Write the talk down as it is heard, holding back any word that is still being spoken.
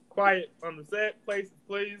quiet on the set. Places,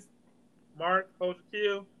 please. Mark, hold your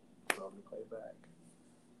kill.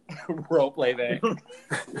 Role play back.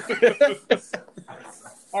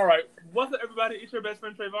 All right. What's up, everybody? It's your best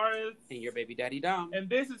friend, Travaris. And your baby daddy, Dom. And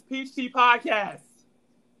this is Peach Tea Podcast.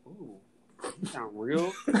 Ooh. You sound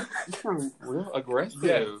real aggressive.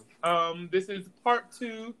 Yes. This is part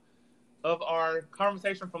 2 of our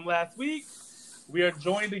conversation from last week. We are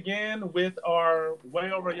joined again with our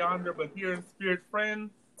way over yonder, but here in spirit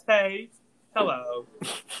friend, Tay. Hello.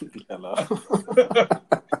 Hello.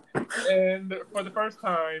 And for the first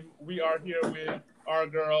time, we are here with our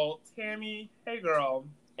girl, Tammy. Hey, girl.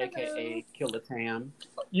 AKA Killer Tam.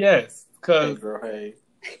 Yes, because Hey, girl, hey.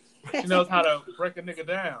 she knows how to break a nigga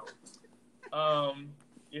down.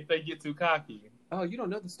 If they get too cocky. Oh, you don't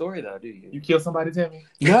know the story, though, do you? You kill somebody, Tammy?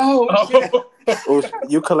 No. Oh,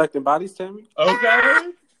 you collecting bodies, Tammy?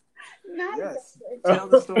 Okay. Not Yes. exactly. Tell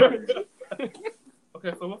the story.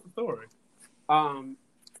 Okay, so what's the story?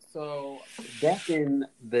 So back in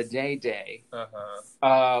the day,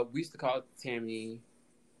 Uh-huh. we used to call Tammy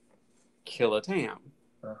Killer Tam.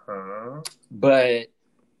 Uh-huh. But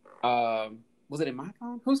was it in my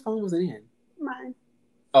phone? Whose phone was it in? Mine.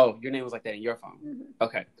 Oh, your name was like that in your phone. Mm-hmm.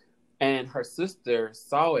 Okay. And her sister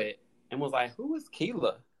saw it and was like, "Who is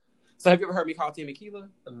Keela?" So have you ever heard me call Tammy Keela?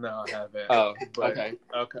 No, I haven't. Oh, But- okay.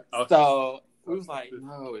 Okay. So we was like,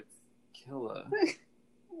 "No, it's Killa."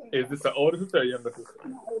 Is this the older sister or younger sister?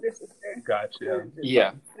 My older sister. Gotcha. Just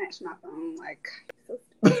Yeah. snatched my phone, like,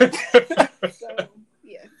 so,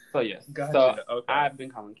 yeah. So yes. Gotcha. So Okay. I've been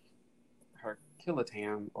calling her Killer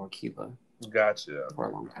Tam or Keela Gotcha. for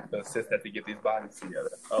a long time. The sis had to get these bodies together.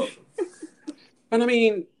 Oh. But I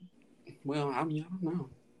mean, well, I don't know.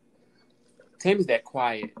 Tammy's that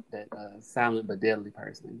quiet, that silent but deadly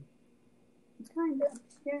person. Kind of.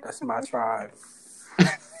 Yeah. That's my tribe.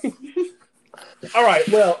 All right.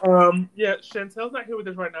 Well, yeah, Chantel's not here with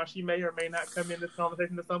us right now. She may or may not come in this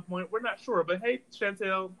conversation at some point. We're not sure, but hey,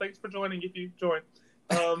 Chantel, thanks for joining. If you join,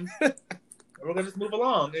 we're gonna just move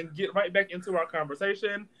along and get right back into our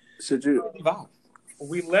conversation. Should you?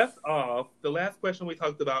 We left off. The last question we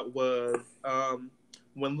talked about was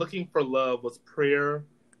when looking for love, was prayer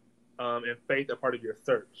and faith a part of your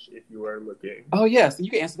search? If you were looking, Oh yeah, so you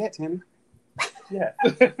can answer that, Tammy. yeah,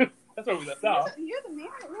 that's where we left off. You're the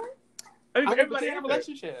married one? I mean, I'm everybody in a answered.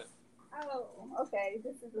 relationship. Oh, okay.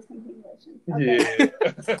 This is a continuation. Okay.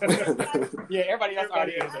 Yeah. Yeah, everybody else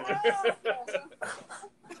already Everybody answered.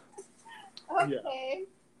 Okay.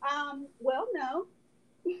 Well, no.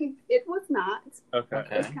 It was not. Okay.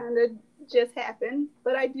 Okay. It kind of just happened.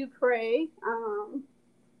 But I do pray.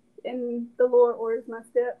 And the Lord orders my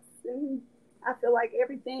steps. And I feel like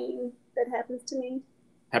everything that happens to me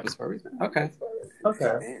Happens for a reason. Okay. happens for a reason.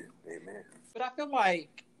 Okay. Amen. But I feel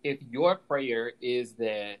like if your prayer is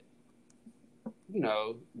that,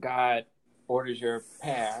 God orders your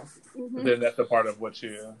path, Mhm. Then that's a part of what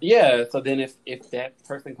you. yeah, so then if that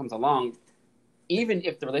person comes along, even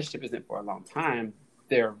if the relationship isn't for a long time,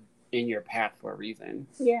 they're in your path for a reason.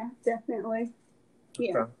 Yeah, definitely.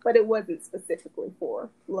 Yeah, Okay. but it wasn't specifically for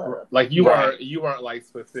love. Like you Right. weren't like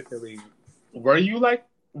specifically. Were you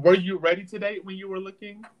ready to date when you were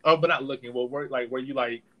looking? Oh, but not looking. Well, were you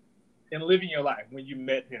like in living your life when you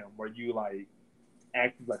met him? Were you like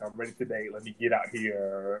acting like I'm ready to date? Let me get out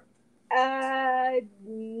here.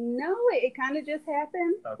 No, it kind of just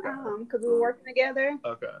happened. Okay. Because we were working together,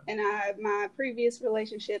 Okay. and my previous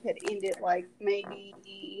relationship had ended like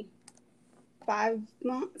maybe 5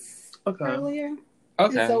 months Okay. earlier.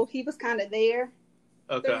 Okay. And so he was kind of there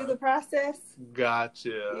through the Okay. process.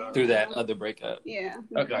 Gotcha. Through that other breakup. Yeah.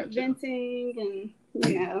 Okay. Venting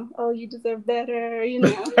and, oh, you deserve better,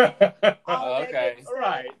 all that Okay. good stuff.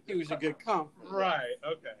 Right. He was a good comp. Right.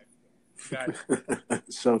 Okay. Got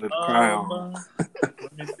it. Show the crown.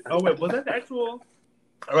 Let me see. Oh wait, was that the actual?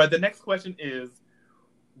 All right. The next question is,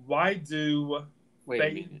 why do Wait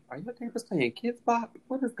a minute. Are your neighbors playing Kids Bop?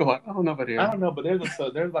 What is going on over there? I don't know, but there's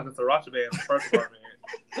like a sriracha band in the first apartment.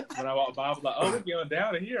 When I walked by, I was like, "Oh, we're going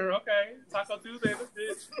down in here." Okay, Taco Tuesday,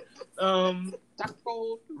 this bitch.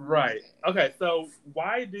 Taco. Right. Okay. So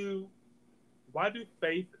why do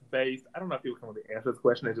faith-based? I don't know if people can really answer this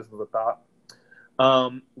question. It just was a thought.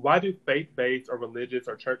 Why do faith-based or religious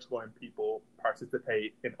or church-going people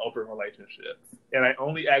participate in open relationships? And I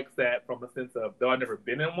only ask that from the sense of, though I've never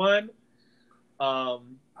been in one.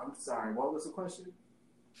 I'm sorry. What was the question?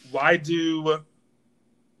 Why do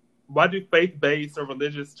faith-based or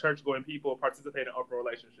religious church-going people participate in open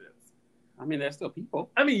relationships? I mean, they're still people.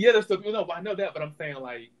 I mean, yeah, there's still, I know that, but I'm saying,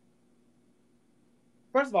 like,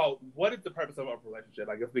 first of all, what is the purpose of an open relationship?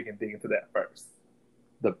 I guess we can dig into that first.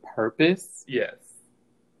 The purpose? Yes.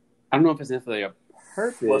 I don't know if it's necessarily a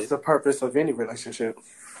purpose. What's the purpose of any relationship?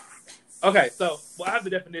 Okay, so I have the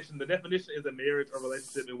definition. The definition is a marriage or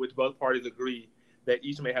relationship in which both parties agree that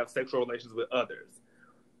each may have sexual relations with others.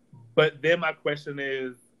 But then my question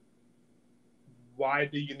is, why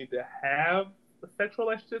do you need to have sexual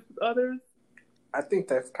relationships with others? I think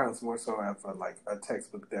that counts more so as a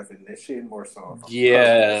textbook definition, more so of a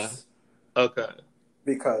purpose. Okay.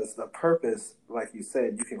 Because the purpose, like you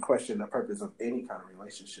said, you can question the purpose of any kind of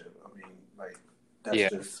relationship. I mean,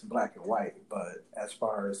 that's just black and white. But as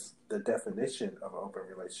far as the definition of an open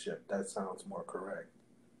relationship, that sounds more correct.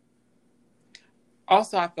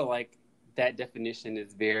 Also, I feel like that definition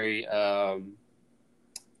is very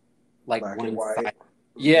black and white.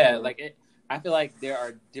 Yeah, I feel like there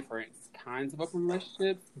are different kinds of open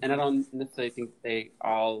relationships, and I don't necessarily think they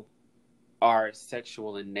all are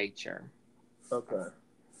sexual in nature. Okay.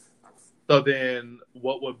 So then,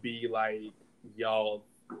 what would be y'all's,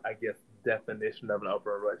 I guess, definition of an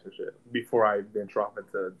open relationship before I venture off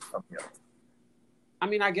into something else? I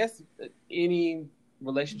mean, I guess any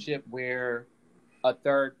relationship where a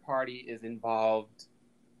third party is involved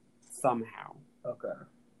somehow. Okay.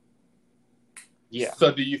 Yeah.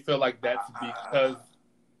 So do you feel like that's because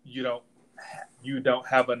you don't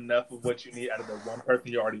have enough of what you need out of the one person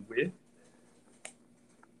you're already with?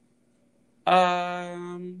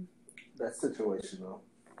 That's situational.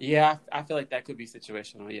 Yeah, I feel like that could be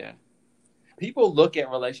situational, yeah. People look at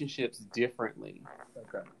relationships differently.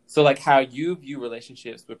 Okay. So how you view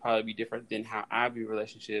relationships would probably be different than how I view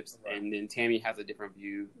relationships, right. And then Tammy has a different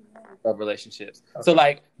view of relationships. Okay. So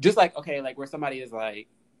where somebody is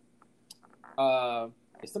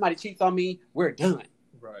if somebody cheats on me, we're done.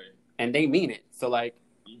 Right. And they mean it. So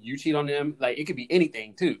you cheat on them, it could be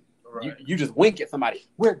anything too. Right. You just wink at somebody,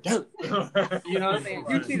 we're done. You know what I'm saying?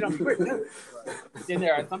 Right. You cheated on me, we're done. Right. Then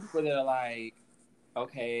there are some people that are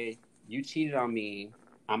okay, you cheated on me,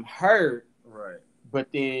 I'm hurt. Right. But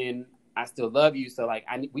then I still love you, so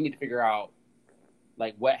we need to figure out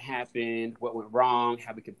what happened, what went wrong,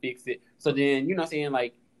 how we can fix it. So then, you know what I'm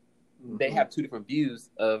saying, they have two different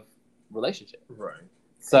views of relationship. Right.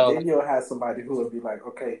 So and then you'll have somebody who will be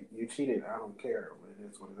okay, you cheated, I don't care, it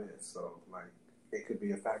is what it is. So it could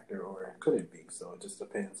be a factor or it couldn't be. So it just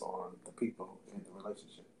depends on the people in the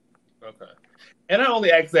relationship. Okay. And I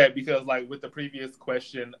only ask that because with the previous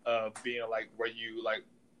question of being were you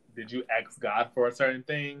did you ask God for a certain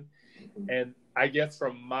thing? Mm-hmm. And I guess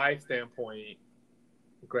from my standpoint,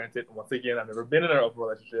 granted, once again, I've never been in an open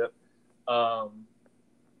relationship. I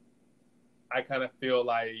kind of feel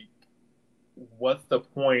what's the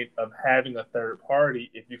point of having a third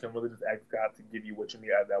party if you can really just ask God to give you what you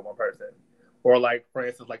need out of that one person? Or for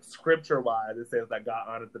instance, scripture-wise, it says that God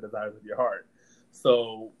honors the desires of your heart.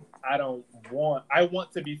 So I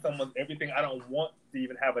want to be someone's everything. I don't want to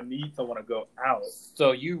even have a need to want to go out.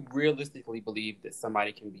 So you realistically believe that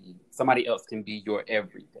somebody else can be your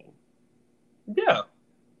everything? Yeah.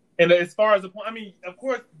 And as far as the point, I mean, of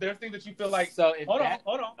course, there's things that you feel so. Hold on.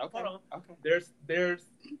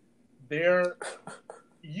 Okay.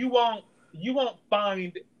 You won't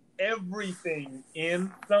find everything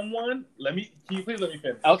in someone. Can you please let me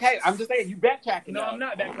finish? Okay, I'm just saying you backtracking. No, I'm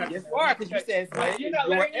not backtracking. Yes, you are, because you said you're not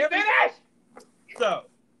letting me finish. So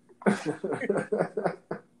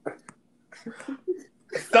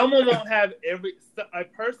someone won't have a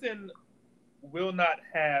person will not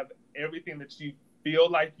have everything that you feel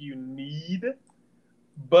like you need,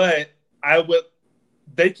 but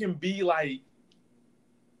they can be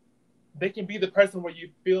the person where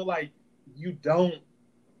you feel like you don't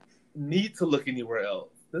need to look anywhere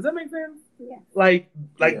else. Does that make sense? Yeah. They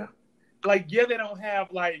don't have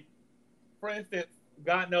for instance,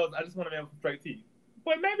 God knows I just want a man with straight teeth.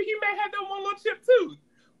 But maybe he may have that one little chipped tooth.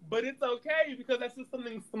 But it's okay because that's just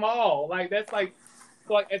something small. That's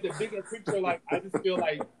so at the bigger picture, I just feel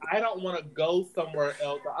I don't want to go somewhere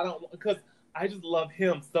else. Because I just love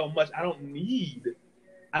him so much. I don't need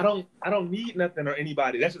nothing or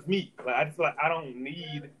anybody. That's just me. I just feel I don't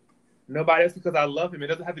need nobody else because I love him. It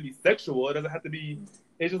doesn't have to be sexual. It doesn't have to be.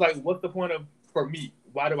 It's just what's the point for me?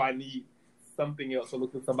 Why do I need something else or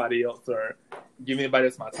look at somebody else or give anybody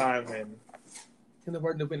else my time? And in the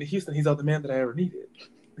word of Whitney Houston, he's all the man that I ever needed.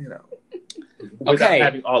 Without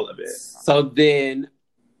having all of it. So then,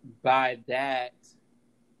 by that,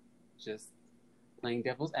 just playing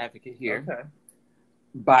devil's advocate here. Okay.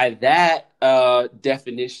 By that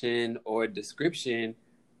definition or description,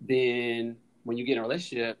 then when you get in a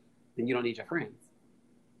relationship, then you don't need your friends.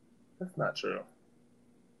 That's not true.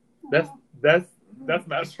 That's not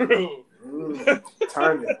true.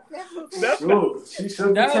 Turn it. That's not. She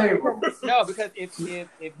shook the table. No, because if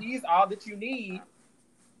he's all that you need,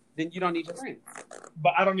 then you don't need your friends.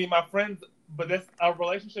 But I don't need my friends. But that's a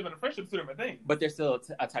relationship and a friendship, two different things. But they're still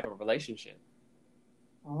a type of relationship.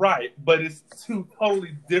 Right, but it's two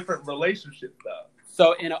totally different relationships, though.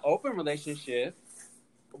 So in an open relationship,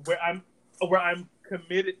 where I'm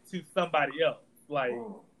committed to somebody else, like.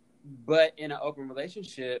 But in an open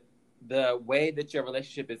relationship, the way that your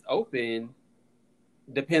relationship is open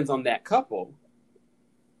depends on that couple,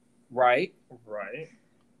 right? Right.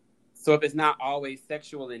 So if it's not always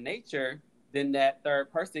sexual in nature, then that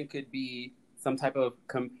third person could be some type of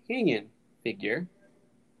companion figure.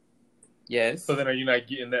 Yes. So then are you not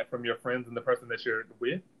getting that from your friends and the person that you're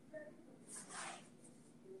with?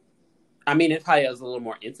 I mean, it probably is a little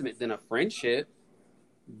more intimate than a friendship,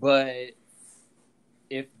 but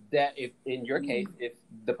if in your case, if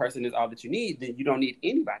the person is all that you need, then you don't need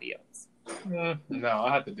anybody else. No,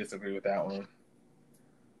 I have to disagree with that one.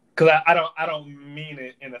 Because I don't mean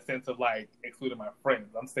it in a sense of like excluding my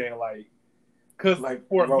friends. I'm saying like, because like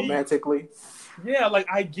for romantically, me, yeah, like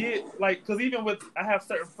I get like, because even with I have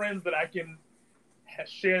certain friends that I can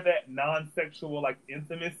share that non-sexual like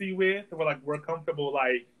intimacy with, where like we're comfortable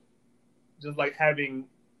like just like having.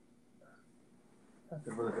 I have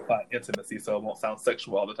to really define intimacy so it won't sound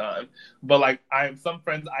sexual all the time. But like some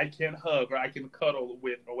friends I can hug or I can cuddle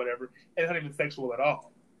with or whatever, and it's not even sexual at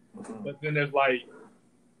all. Mm-hmm. But then there's like.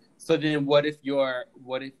 So then, what if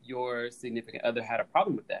your significant other had a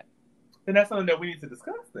problem with that? Then that's something that we need to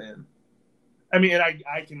discuss. Then, I mean, and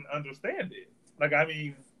I can understand it. Like, I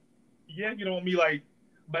mean, yeah, you know me. Like,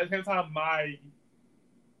 but at the same time, my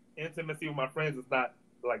intimacy with my friends is not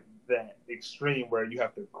like that extreme where you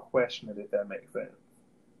have to question it. If that makes sense.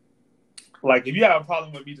 Like, if you have a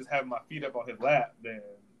problem with me just having my feet up on his lap, then.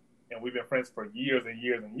 And we've been friends for years and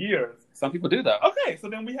years and years. Some people do, though. Okay, so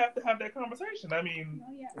then we have to have that conversation. I mean...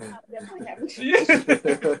 Oh, yeah, I'll definitely have an issue.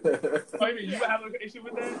 Oh, you mean you have an issue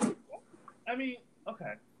with that? I mean,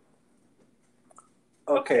 okay.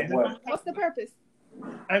 Okay, what's the purpose?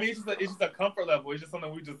 I mean, it's just a comfort level. It's just something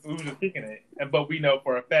we were just kicking it. But we know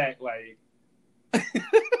for a fact, like...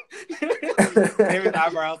 David's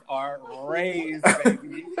eyebrows are raised,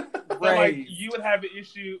 baby. But like you would have an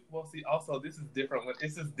issue. Well, see, also this is different.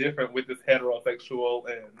 This is different with this heterosexual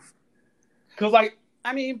and because, like,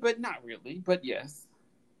 I mean, but not really. But yes,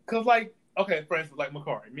 because like, okay, for instance, like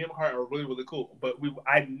Makari, me and Makari are really, really cool. But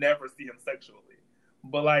I never see him sexually.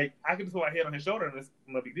 But like, I can just put my head on his shoulder and it's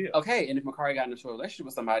no big deal. Okay, and if Makari got in a short relationship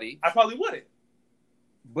with somebody, I probably wouldn't.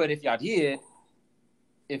 But if y'all did,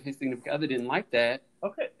 if his significant other didn't like that.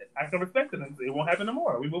 Okay, I can respect it, and it won't happen no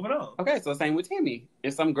more. We're moving on. Okay, so same with Tammy.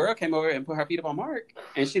 If some girl came over and put her feet up on Mark,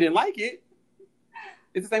 and she didn't like it,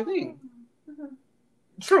 it's the same thing.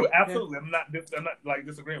 True, absolutely. Yeah. I'm not like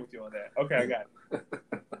disagreeing with you on that. Okay, I got it.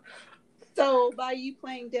 So, by you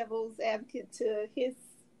playing devil's advocate to his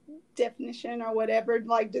definition or whatever,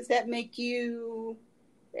 like, does that make you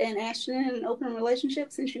and Ashton in an open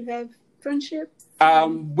relationship since you have friendships?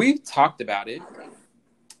 We've talked about it.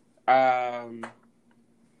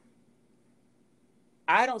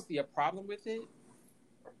 I don't see a problem with it.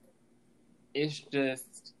 It's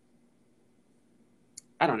just,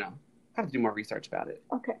 I don't know. I have to do more research about it.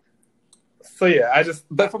 Okay. So yeah,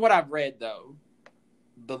 But from what I've read, though,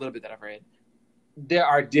 the little bit that I've read, there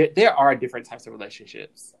are different types of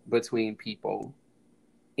relationships between people,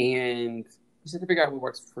 and you just have to figure out what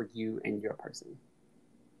works for you and your person.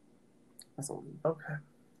 That's all. Okay.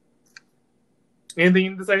 Anything you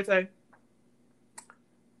need to say, Tay?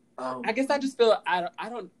 I guess I just feel I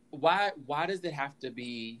don't. Why does it have to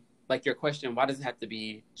be like your question? Why does it have to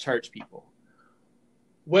be church people?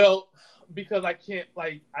 Well, because I can't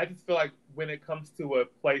I just feel like when it comes to a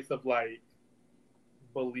place of like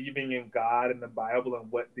believing in God and the Bible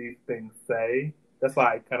and what these things say, that's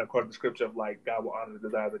why I kind of quote the scripture of like God will honor the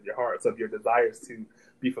desires of your heart. So if your desires to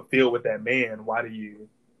be fulfilled with that man, why do you?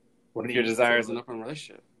 What if your desire is an open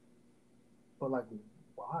relationship? But like,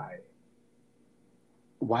 why?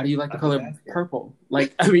 Why do you like the color purple?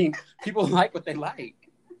 Like, I mean, people like what they like.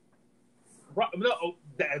 Right, no,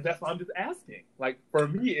 that's what I'm just asking. Like, for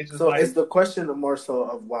me, it's just so is the question more so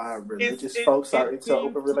of why religious folks are into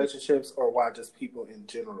open relationships or why just people in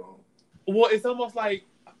general? Well, it's almost like,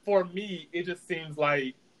 for me, it just seems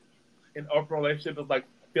like an open relationship is like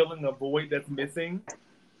filling a void that's missing.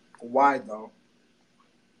 Why, though?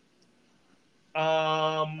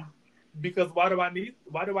 Because why do I need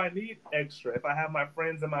extra? If I have my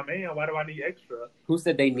friends and my man, why do I need extra? Who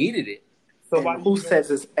said they needed it? So who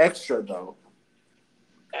says it's extra though?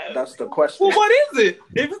 That's the question. Well, what is it?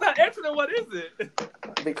 If it's not extra, then what is it?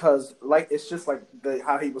 Because like it's just like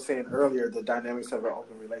how he was saying earlier, the dynamics of an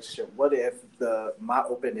open relationship. What if my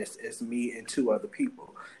openness is me and two other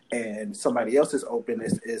people, and somebody else is open,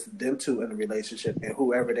 is them two in a relationship and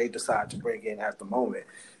whoever they decide to bring in at the moment.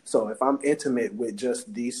 So if I'm intimate with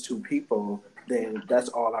just these two people, then that's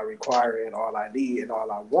all I require and all I need and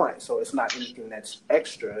all I want. So it's not anything that's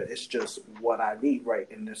extra. It's just what I need right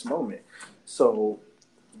in this moment. So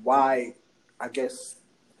why, I guess,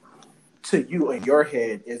 to you in your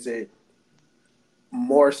head, is it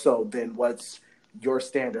more so than what's your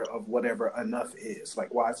standard of whatever enough is?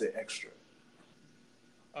 Like, why is it extra?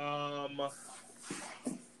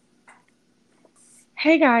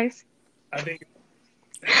 Hey guys. I think.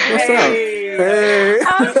 What's up? Hey.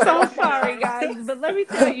 I'm so sorry, guys, but let me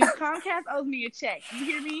tell you, Comcast owes me a check. You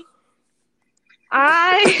hear me?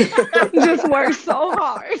 I just work so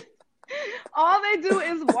hard. All they do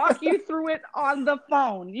is walk you through it on the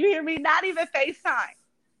phone. You hear me? Not even FaceTime.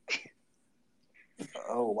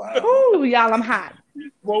 Oh, wow. Ooh, y'all, I'm hot.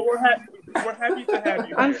 Well, we're happy to have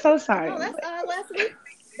you. I'm so sorry. Oh, that's last week.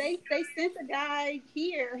 They sent a guy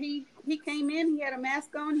here. He came in. He had a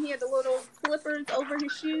mask on. He had the little slippers over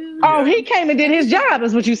his shoes. Oh, he came and did his job,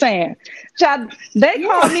 is what you're saying. Child, they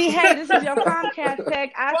called me, hey, this is your Comcast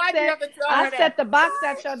tech. I set the box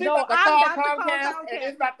at your door. I'm about to call Comcast.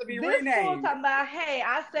 It's about to be this renamed. fool talking about, hey,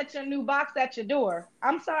 I set your new box at your door.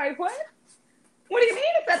 I'm sorry, what? What do you mean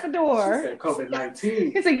it's at the door? She said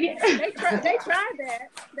COVID-19. He said, yeah. They tried that.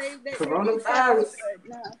 They Coronavirus.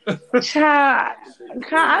 no. Child,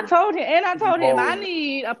 I told him, I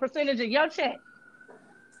need a percentage of your check.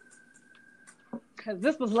 Because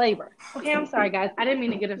this was labor. Okay, I'm sorry, guys. I didn't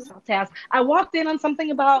mean to get us off task. I walked in on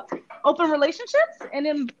something about open relationships and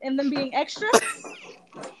them being extra.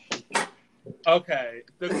 Okay.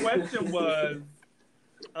 The question was,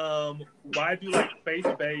 why do like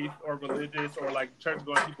faith-based or religious or like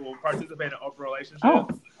church-going people participate in open relationships? Oh.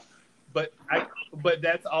 But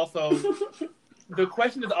that's also the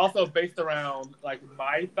question is also based around like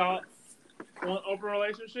my thoughts on open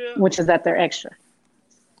relationships. Which is that they're extra.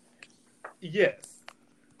 Yes.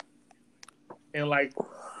 And like,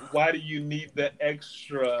 why do you need the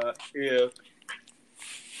extra if?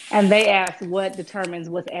 And they asked what determines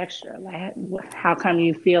what's extra. Like, how come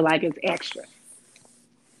you feel like it's extra?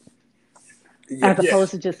 As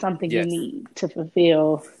opposed to just something you need to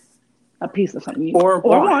fulfill a piece of something you or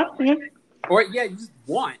want. Yeah. Or you just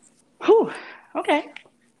want. Whew. Okay.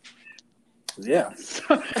 Yeah.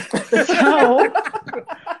 So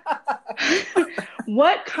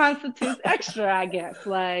what constitutes extra, I guess?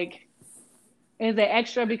 Like, is it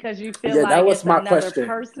extra because you feel like that was it's my another question.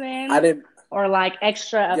 person? Or like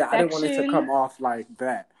extra affection? I didn't want it to come off like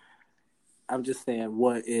that. I'm just saying,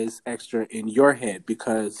 what is extra in your head?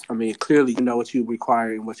 Because I mean, clearly you know what you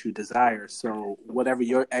require and what you desire. So whatever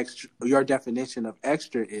your definition of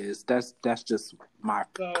extra is, that's just my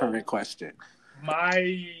current question.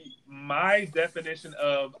 My definition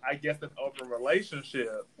of, I guess, an open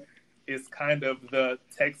relationship is kind of the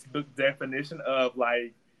textbook definition of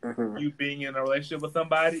like you being in a relationship with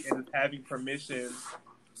somebody and just having permission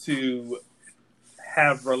to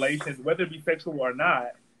have relations, whether it be sexual or not.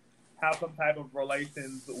 Have some type of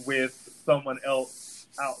relations with someone else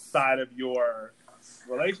outside of your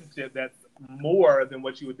relationship that's more than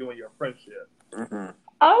what you would do in your friendship.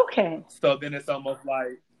 Okay. So then it's almost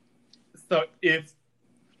like, so if,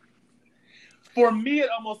 for me, it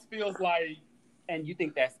almost feels like. And you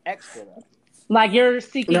think that's extra, though? Like you're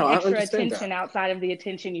seeking extra attention outside of the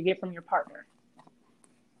attention you get from your partner.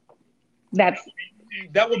 That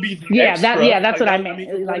would be the extra. That's like, what I meant.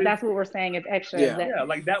 I mean, like that's what we're saying is extra. Yeah,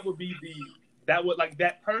 like that would be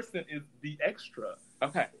that person is the extra.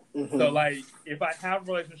 Okay. So like if I have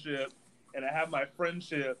a relationship and I have my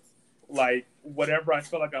friendships, like whatever I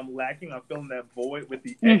feel like I'm lacking, I'm filling that void with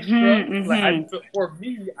the extra. Like for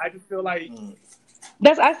me, I just feel like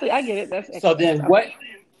that's actually I get it. That's extra.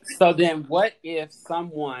 So then what if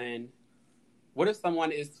someone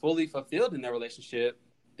is fully fulfilled in their relationship?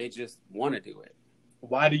 They just want to do it.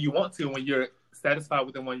 Why do you want to when you're satisfied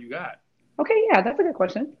with the one you got? Okay, yeah, that's a good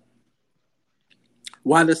question.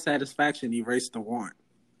 Why does satisfaction erase the want?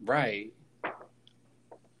 Right.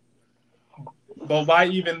 But why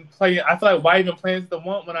even play? I feel like why even play the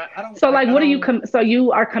want when I don't. So like, what do you? So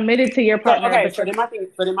you are committed to your partner? Okay. So then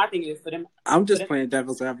my thing is. I'm just playing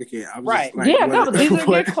devil's advocate. I'm right. Just like, yeah. No, these are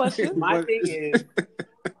good questions. My thing is.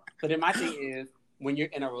 So then my thing is, when you're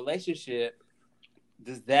in a relationship,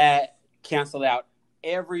 does that cancel out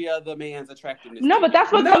every other man's attractiveness? No, but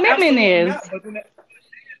that's what commitment is. Not,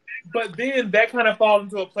 but then that kind of falls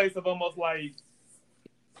into a place of almost like,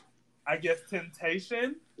 I guess,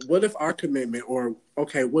 temptation. What if our commitment,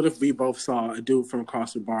 what if we both saw a dude from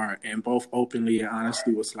across the bar and both openly and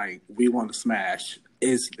honestly was like, we want to smash,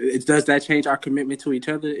 does that change our commitment to each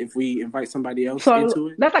other if we invite somebody else into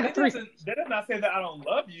it? That's like a threesome. That does not say that I don't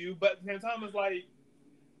love you, but at the same time, it's like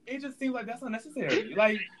it just seems like that's unnecessary.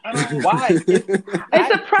 Like I don't why.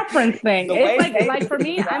 It's a preference thing. It's like for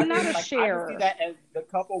me, I'm not a sharer. I see that as the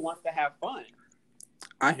couple wants to have fun.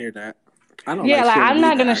 I hear that. I don't. Yeah, like I'm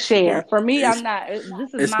not gonna share. For me, I'm not.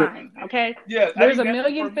 This is mine. Okay. Yeah. There's a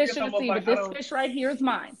million fish in the sea, but this fish right here is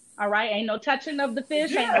mine. All right. Ain't no touching of the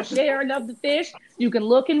fish. Ain't no sharing of the fish. You can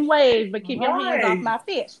look and wave, but keep your hands off my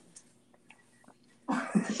fish.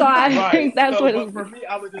 So I think that's what. For me,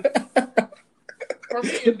 I would just. For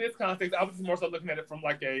me, in this context, I was just more so looking at it from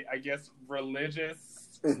like a, I guess,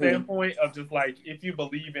 religious standpoint of just like if you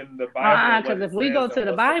believe in the Bible. Because if we go to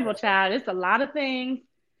the Bible, child, it's a lot of things.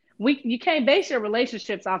 You can't base your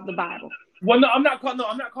relationships off the Bible. Well, no, I'm not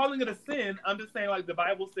calling it a sin. I'm just saying, like the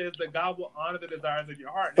Bible says that God will honor the desires of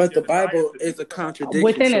your heart. But the Bible is a contradiction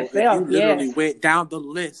within itself. If you literally went down the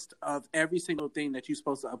list of every single thing that you're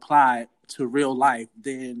supposed to apply to real life,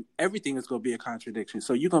 then everything is going to be a contradiction.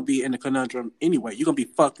 So you're going to be in a conundrum anyway. You're going to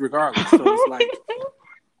be fucked regardless. So it's like,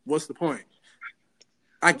 what's the point?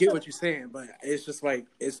 I get what you're saying, but it's just like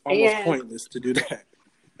it's almost pointless to do that.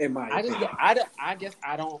 In my opinion. I don't.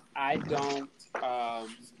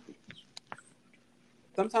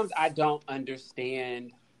 Sometimes I don't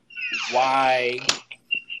understand why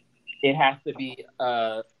it has to be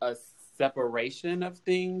a separation of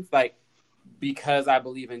things. Like, because I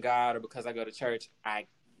believe in God or because I go to church, I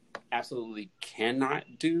absolutely cannot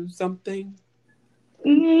do something.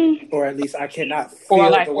 Mm-hmm. Or at least I cannot feel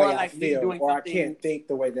the way I feel, or I can't think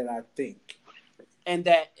the way that I think. And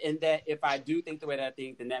that if I do think the way that I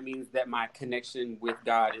think, then that means that my connection with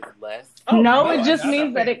God is less. It just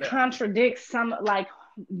means that it contradicts some, like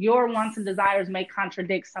your wants and desires may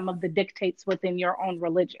contradict some of the dictates within your own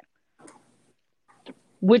religion.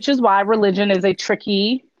 Which is why religion is a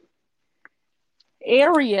tricky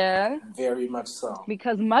area. Very much so.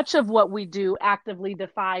 Because much of what we do actively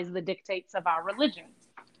defies the dictates of our religion.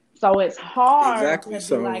 So it's hard to be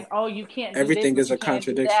like, oh, you can't do everything this, is a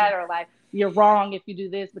contradiction. That, or like, you're wrong if you do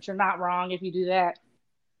this, but you're not wrong if you do that.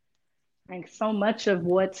 And so much of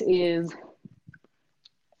what is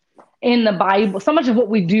in the Bible, so much of what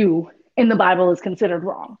we do in the Bible is considered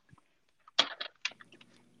wrong.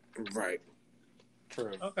 Right.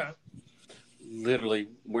 True. Okay. Literally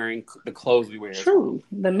wearing the clothes we wear. True.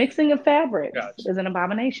 The mixing of fabrics is an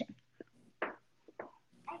abomination.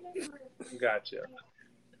 Gotcha.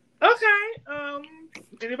 Okay.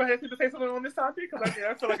 Anybody has to say something on this topic? Because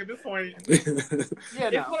I feel like at this point, it's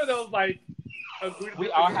one of those like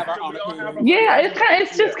we all have our own opinion. Yeah,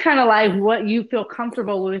 it's just kind of like what you feel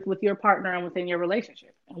comfortable with your partner and within your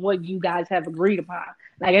relationship, and what you guys have agreed upon.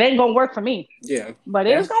 Like it ain't gonna work for me. Yeah, but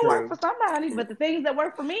it's gonna work for somebody. But the things that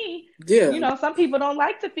work for me, some people don't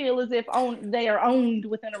like to feel as if they are owned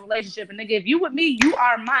within a relationship. And nigga, if you with me, you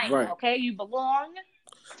are mine. Right. Okay, you belong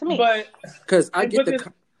to me. But because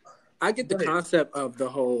I get the concept of the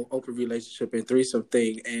whole open relationship and threesome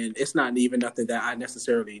thing, and it's not even nothing that I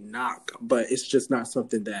necessarily knock, but it's just not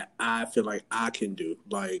something that I feel like I can do.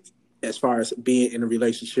 Like, as far as being in a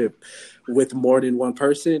relationship with more than one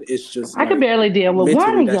person, it's just I can barely deal with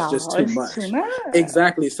one of y'all. That's just too much.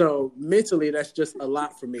 Exactly. So mentally, that's just a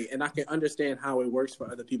lot for me, and I can understand how it works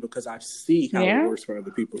for other people because I see how it works for other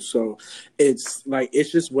people. So it's like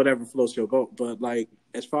it's just whatever floats your boat. But like,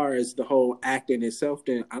 as far as the whole acting itself,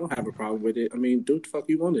 then I don't have a problem with it. I mean, do what the fuck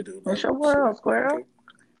you want to do. It's your world, squirrel. Okay.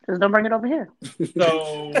 Just don't bring it over here.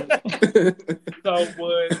 So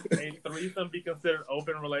would a threesome be considered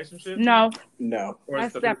open relationship? No. Or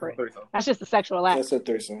that's separate. That's just a sexual act. That's a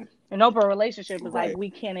threesome. An open relationship is like we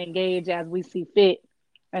can engage as we see fit,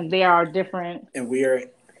 and there are different. And we are.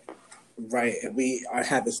 Right, and we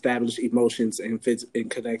have established emotions and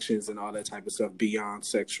connections and all that type of stuff beyond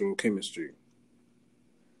sexual chemistry.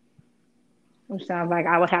 Which sounds like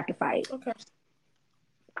I would have to fight. Okay.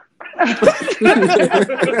 Somebody's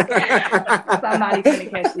gonna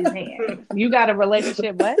catch these hands. You got a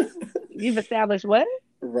relationship? What? You've established what?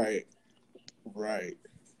 Right.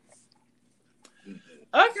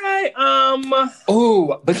 Okay.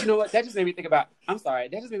 Oh, but you know what? That just made me think about. I'm sorry.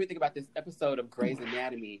 That just made me think about this episode of Grey's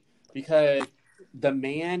Anatomy because the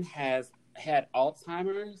man has had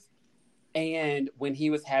Alzheimer's, and when he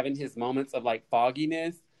was having his moments of like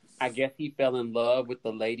fogginess, I guess he fell in love with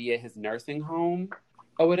the lady at his nursing home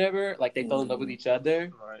or whatever. Like they fell in love with each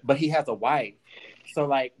other, but he has a wife. So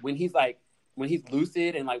like when he's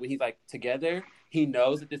lucid and like when he's like together, he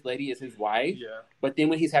knows that this lady is his wife. Yeah. But then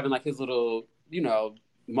when he's having like his little,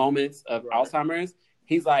 moments of Alzheimer's,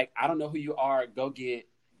 he's like, I don't know who you are. Go get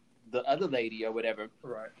the other lady or whatever.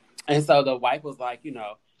 Right. And so the wife was like,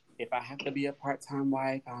 if I have to be a part-time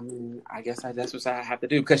wife, I mean, I guess that's what I have to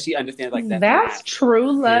do, because she understands like that's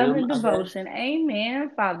true love him, and devotion.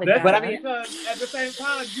 Amen, Father That's God. But I mean, because at the same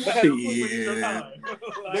time, you have to put in your time. but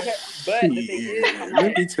the thing is, I'm let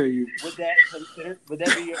like, me tell you. would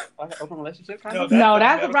that be an open relationship? Kind No, of? No,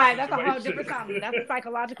 that's medical right. That's a whole situation. different something. That's the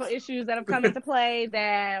psychological issues that have come into play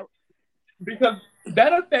that. Because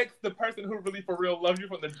that affects the person who really for real loves you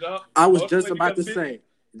from the jump. I was just Mostly about to because say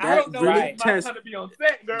I that don't know really if it's my tests. time to be on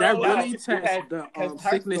set, girl. That Like, really tests the because her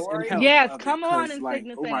sickness and story- health. Yes, of it, come on 'cause, in like,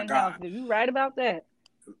 sickness oh and my in health. God, You right about that.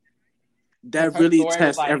 that Her really story was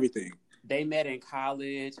tests like- everything. They met in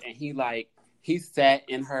college, and he sat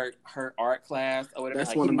in her art class or whatever. That's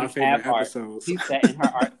like, one he of my didn't have favorite art. episodes. He sat in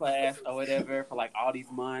her art class or whatever for like all these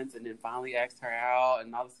months, and then finally asked her out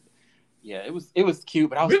and all this. Yeah, it was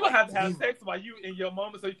cute, but I was we gonna like, have to have sex while you in your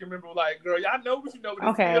moment so you can remember, like, girl, y'all know what you know what it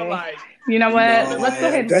Okay. feel like. You know what? No, Let's go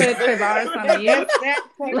ahead and that- switch his artist on the yes.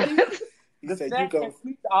 Let's- He the said sex you go. and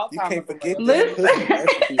sleep all the You time can't with forget somebody. this pussy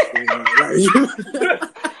recipe. Like,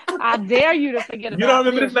 I dare you to forget You about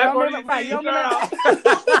don't remember this You don't macaroni remember, right, you and don't cheese,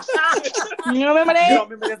 remember, girl? you don't remember You that? don't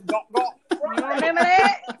remember this? You don't remember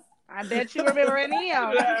that? I bet you remember any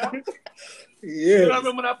of them. You don't yeah.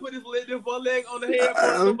 remember when I put this one leg on the head for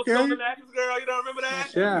Okay. on the mattress, girl? You don't remember that?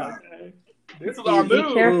 Yeah. Okay. This was our Be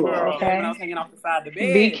move, careful, girl. okay? When I was hanging off the side of the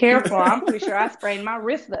bed. Be careful. I'm pretty sure I sprained my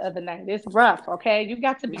wrist the other night. It's rough, okay? You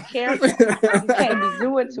got to be careful. You can't be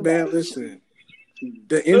doing too Man, much. listen.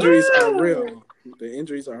 The injuries are real. The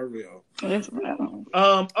injuries are real. It's real.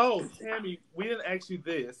 Oh, Tammy, we didn't ask you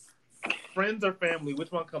this. Friends or family?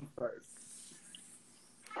 Which one comes first?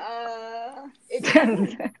 It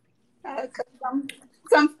depends. 'Cause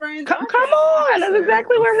some friends. Come are on. That's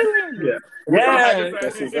exactly where we live. Yeah.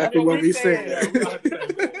 That's exactly what we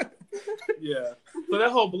said. Yeah. So that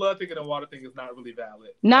whole blood thicker than water thing is not really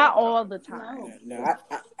valid. Not all the time. No,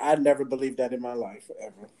 I never believed that in my life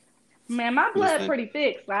ever. Man, my blood Listen, pretty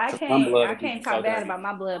thick, so I my blood can't is talk so bad dirty. about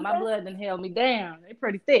my blood. My blood done held me down. It's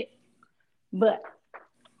pretty thick. But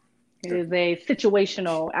it is a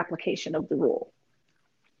situational application of the rule.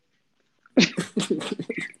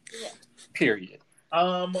 Period.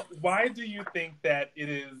 Why do you think that it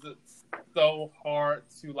is so hard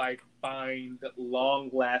to like find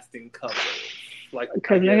long-lasting couples? Like,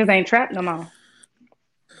 Because niggas ain't trapped no more.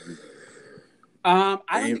 I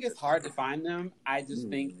don't think it's hard to find them. I just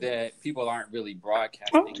think that people aren't really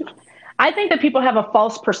broadcasting them. I think that people have a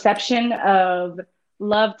false perception of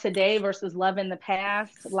love today versus love in the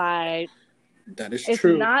past. Like, That is it's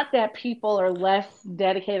true. not that people are less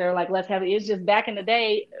dedicated or like less heavy. It's just back in the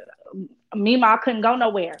day, Mima couldn't go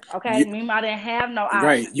nowhere. Okay, You- Mima didn't have no option.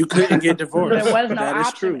 Right. You couldn't get divorced. There was no That is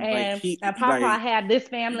option, true. and Like, and Papa like, had this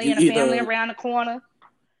family you and a family either- around the corner,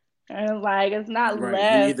 and like it's not right.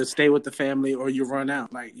 less. You either stay with the family or you run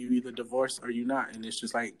out. Like you either divorce or you not. And it's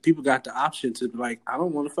just like people got the option to be like, I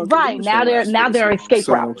don't want to fucking Right, do this now for the there rest of now this there are long. escape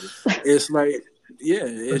So, routes. it's like, yeah,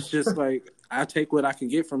 it's just like I take what I can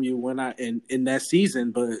get from you when I in that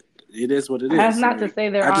season, but it is what it is. That's not to Like, say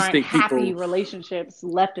there I just aren't think happy people, relationships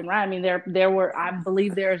left and right. I mean, there were. I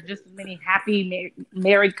believe there's just as many happy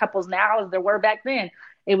married couples now as there were back then.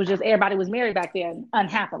 It was just everybody was married back then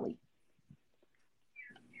unhappily.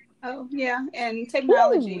 Oh yeah, and Ooh,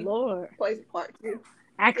 technology Lord, plays a part too.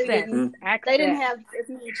 accent, accent. They didn't have as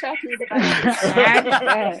many tracking devices.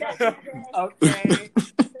 Accent. Okay.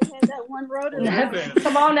 They had that one rotary.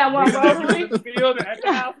 Come on, that one rotary. Field and at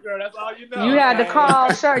the house, girl. That's all you know. You had to Okay.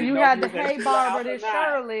 call Shirley. You Don't had to use that hey shit Barbara out this or not.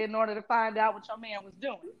 Shirley in order to find out what your man was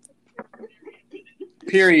doing.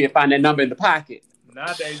 Period. Find that number in the pocket.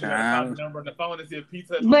 Nowadays, you gotta find the number on the phone and see if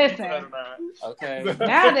pizza is Listen. pizza Hut or not. Okay.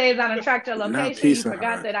 Nowadays, I done tracked your Not location. You Pizza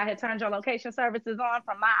forgot Hut. that I had turned your location services on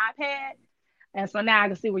from my iPad, and so now I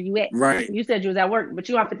can see where you at. right. You said you was at work, but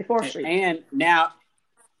you on 54th Street. And now,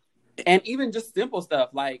 and even just simple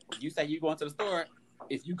stuff like you say you going to the store.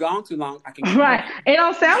 If you gone too long, I can. Right. It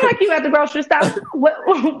don't sound like you at the grocery store.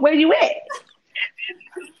 Where you at?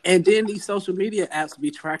 And then these social media apps be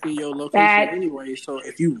tracking your location That- anyway. So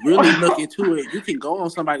if you really look into it, you can go on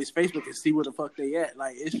somebody's Facebook and see where the fuck they at.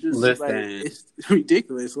 Like it's just like Listen. it's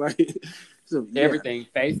ridiculous. Like so, yeah. Everything: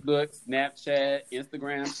 Facebook, Snapchat,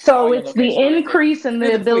 Instagram. So all your it's the location right increase in the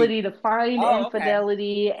Here's a tweet. ability to find Oh, okay.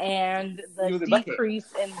 infidelity and the Use a bucket.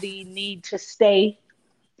 decrease in the need to stay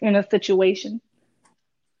in a situation.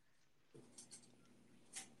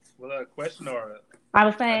 Well, a question or I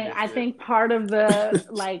was saying, I Understood. think part of the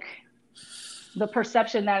like the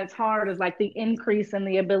perception that it's hard is like the increase in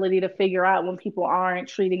the ability to figure out when people aren't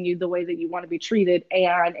treating you the way that you want to be treated,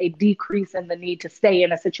 and a decrease in the need to stay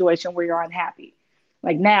in a situation where you're unhappy.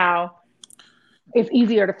 Like now, It's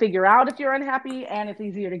easier to figure out if you're unhappy, and it's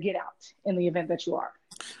easier to get out in the event that you are.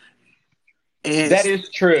 And, that is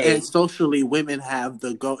true. And socially, women have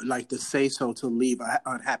the say so to leave an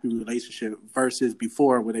unhappy relationship versus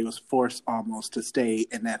before, where they was forced almost to stay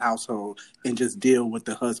in that household and just deal with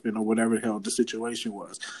the husband or whatever the hell the situation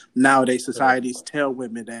was. Nowadays, societies tell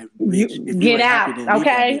women that bitch, if get you out, happy, then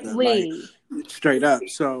okay, nigga, leave. like, straight up.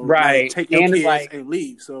 So right, like, take your and kids and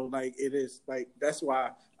leave. So like it is like that's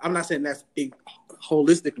why I'm not saying that's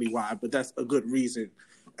holistically why, but that's a good reason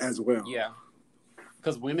as well. Yeah.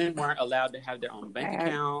 Because women weren't allowed to have their own bank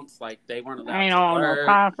accounts, like they weren't allowed ain't to on work. no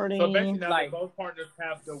property. So basically, now that both partners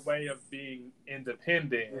have the way of being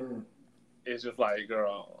independent, it's just like,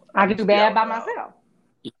 girl, I can do bad by myself.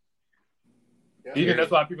 Even that's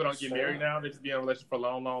why people don't get married now. They just be in a relationship for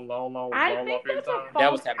long period of time.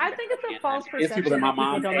 That was happening. I think it's a false perception. It's people in my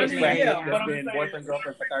mom's age bracket that's been saying, boyfriend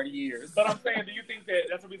girlfriend for 30 years. But I'm saying, do you think that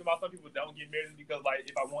that's the reason why some people don't get married? Is because like,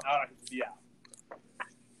 if I want out, I can just be out.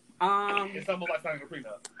 It's almost like signing a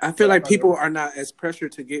prenup. I feel like people are not as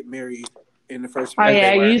pressured to get married in the first place. Oh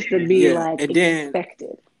yeah, it used to be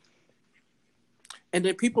expected. And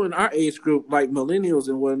then people in our age group, like millennials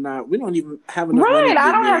and whatnot, we don't even have enough money to get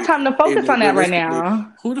I don't married. have time to focus on that right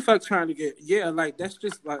now. Who the fuck's trying to get? Yeah, like that's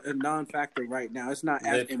just like a non-factor right now. It's not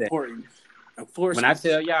as important. Of course, when I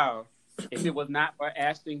tell y'all, if it was not for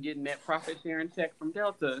Ashton getting that profit sharing check from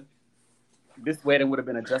Delta, this wedding would have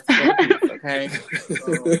been adjusted for the piece, okay?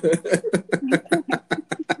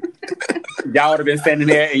 Y'all would have been standing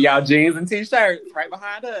there in y'all jeans and t-shirts right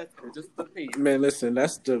behind us. Just the piece. Man, listen,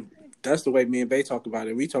 that's the way me and Bay talk about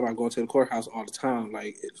it. We talk about going to the courthouse all the time.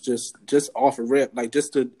 Like, it's just off a rip. Like,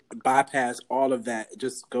 just to bypass all of that.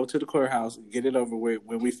 Just go to the courthouse and get it over with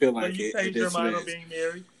when we feel like it. You changed your mind on being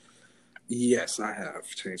married? Yes, I have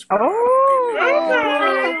changed my mind.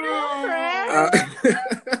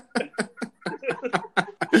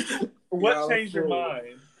 What changed your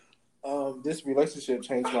mind? This relationship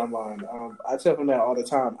changed my mind. I tell him that all the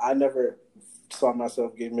time. I never saw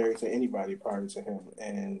myself getting married to anybody prior to him,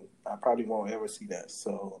 and I probably won't ever see that.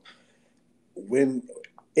 So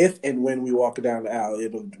if and when we walk down the aisle,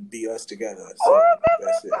 it'll be us together. So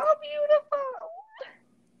that's it.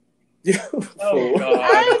 Beautiful. Oh, God.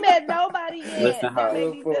 I ain't met nobody yet that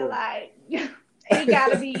made me feel like it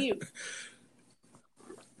gotta be you.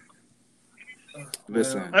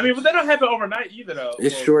 Listen, I mean, but that don't happen overnight either, though.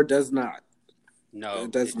 It sure does not. No,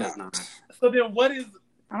 it does not. So then, what is?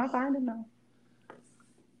 I'm fine to know.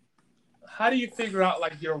 How do you figure out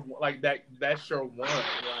like you're like that? That's your one.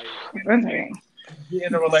 Like, get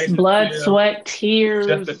in a relationship, blood, sweat, tears,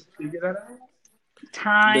 just to figure that out.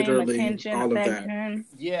 Time, literally, attention, all affection.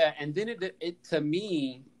 Yeah, and then it to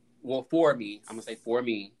me, well, for me, I'm gonna say for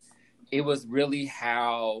me, it was really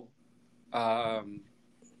how,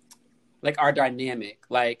 like our dynamic,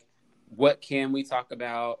 like what can we talk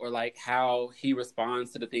about, or like how he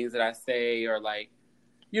responds to the things that I say, or like,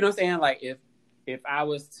 you know what I'm saying? Like if I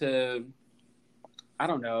was to, I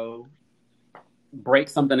don't know, break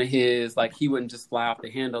something of his, like he wouldn't just fly off the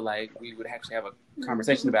handle. Like we would actually have a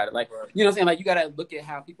conversation about it. Like, you know what I'm saying? Like you got to look at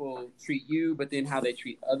how people treat you, but then how they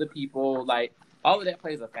treat other people. Like all of that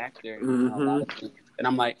plays a factor in a lot of things. And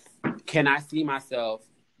I'm like, can I see myself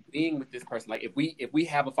being with this person? Like if we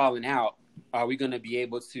have a falling out, are we going to be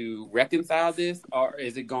able to reconcile this, or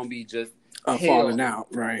is it going to be just a falling out,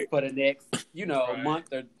 right? For the next,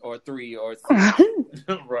 month or 3 or 6.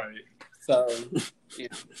 Right. So, yeah.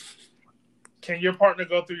 Can your partner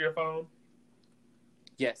go through your phone?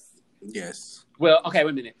 Yes. Well, okay,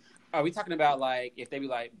 wait a minute. Are we talking about like if they be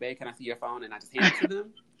like, "Babe, can I see your phone?" and I just hand it to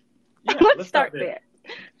them? Yeah, let's start there.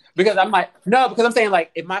 Because I'm like, no, because I'm saying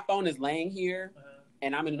like if my phone is laying here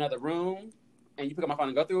and I'm in another room and you pick up my phone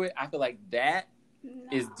and go through it, I feel like that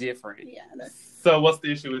is different. Yeah. So what's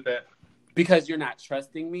the issue with that? Because you're not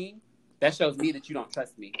trusting me. That shows me that you don't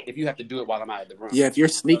trust me if you have to do it while I'm out of the room. Yeah, if you're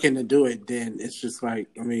sneaking to do it, then it's just like,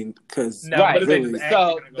 I mean, because... Right. Really.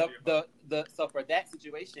 So so for that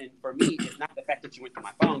situation, for me, it's not the fact that you went through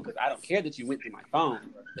my phone, because I don't care that you went through my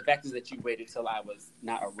phone. The fact is that you waited till I was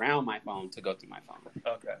not around my phone to go through my phone.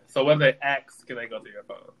 Okay. So when they ask, can they go through your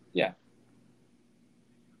phone? Yeah.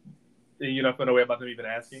 You don't feel no way about them even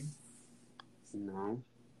asking? No.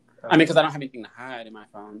 I mean, because I don't have anything to hide in my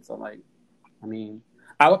phone. So, like, I mean...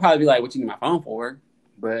 I would probably be like, what you need my phone for?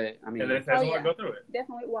 But, I mean... And then I just want to go through it.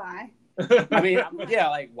 Definitely why. I mean, yeah,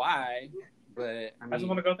 like, why? But, I just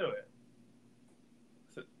want to go through it.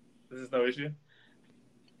 So, this is no issue?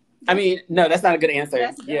 I mean, no, that's not a good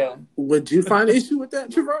answer. Yeah. Would you find an issue with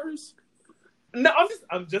that, Travaris? No,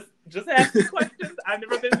 I'm just asking questions. I've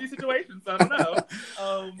never been in these situations, so I don't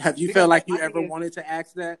know. Have you felt like you ever wanted to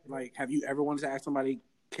ask that? Like, have you ever wanted to ask somebody,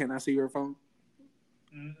 "Can I see your phone?"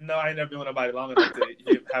 No, I ain't never been with nobody long enough to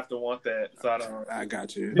you have to want that. So I don't. I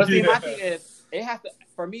got you. But see, my thing is, it has to.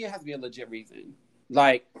 For me, it has to be a legit reason.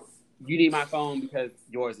 Like, you need my phone because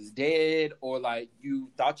yours is dead, or like you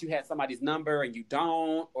thought you had somebody's number and you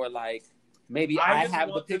don't, or like maybe I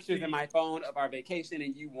have the pictures in my phone of our vacation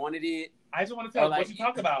and you wanted it. I just want to tell what you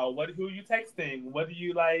talk about. Who you texting? What do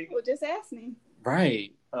you like? Well, just ask me.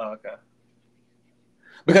 Right. Oh, okay.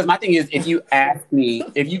 Because my thing is, if you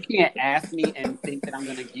can't ask me and think that I'm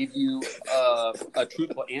going to give you a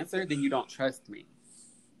truthful answer, then you don't trust me.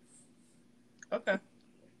 Okay.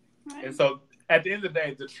 Right. And so, at the end of the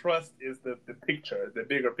day, the trust is the picture, the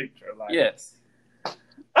bigger picture. Like, yes.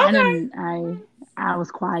 Okay. I was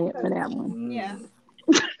quiet for that one. Yeah.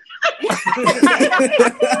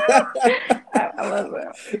 I love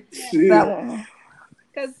that one.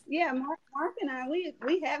 Because Mark and I,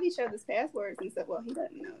 we have each other's passwords and stuff. Well, he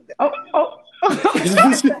doesn't know that. Oh. I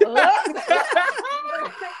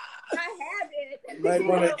have it. Might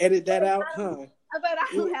want to edit that out, huh? But I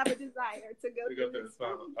don't have a desire to go through this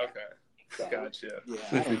phone. Okay. So. Gotcha.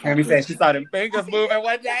 Yeah. Tammy said she saw them fingers moving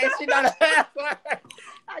one day and she know the password.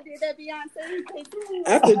 I did that Beyonce.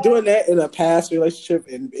 After doing that in a past relationship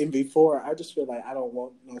and before, I just feel like I don't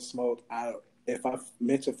want no smoke. If I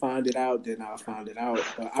meant to find it out, then I'll find it out.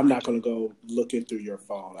 But I'm not going to go looking through your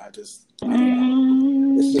phone. I don't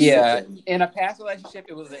know. Yeah, in a past relationship,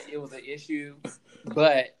 it was an issue,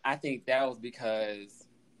 but I think that was because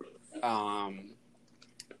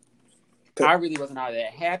I really wasn't all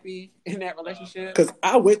that happy in that relationship. Because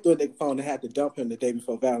I went through the phone and had to dump him the day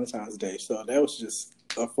before Valentine's Day, so that was just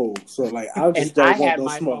a fool. So like, I just don't want no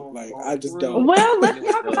smoke. Like, I just don't. Well, let's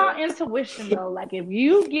talk about intuition though. Like, if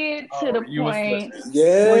you get to the point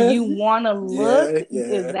where you want to look,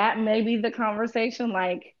 is that maybe the conversation?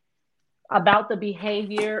 Like, about the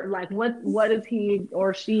behavior, like what is he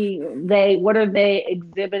or she, what are they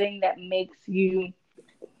exhibiting that makes you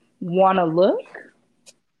want to look?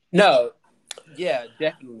 No. Yeah,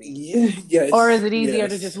 definitely. Yes. Or is it easier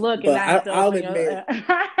to just look and not I'll admit,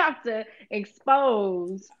 I have to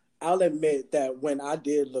expose? I'll admit that when I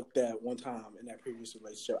did look that one time in that previous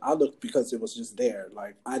relationship, I looked because it was just there.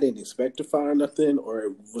 Like, I didn't expect to find nothing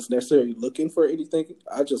or was necessarily looking for anything.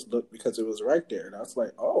 I just looked because it was right there. And I was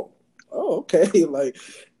like, oh, okay. Like,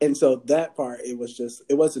 and so that part, it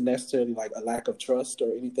wasn't necessarily like a lack of trust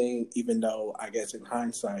or anything, even though I guess in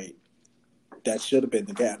hindsight, that should have been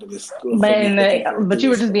the catalyst. But you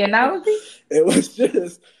were just being nosy? It was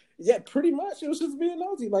just, pretty much. It was just being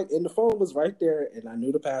nosy. Like, and the phone was right there, and I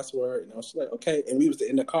knew the password, and I was like, okay. And we was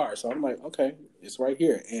in the car, so I'm like, okay, it's right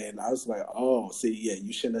here. And I was like, oh, see,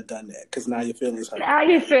 you shouldn't have done that, because now your feelings hurt. Now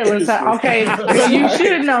your feelings hurt. Okay, so you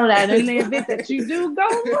should know that in the event that you do go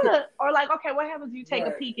look. Or like, okay, what happens if you take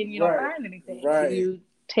a peek and you don't find anything? Right. Do you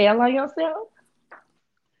tell on yourself?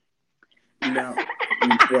 No,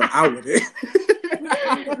 well, I wouldn't.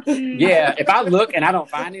 Yeah, if I look and I don't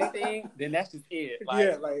find anything, then that's just it.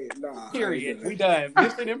 Like, nah. Period. We done.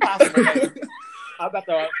 Mission impossible. I'm about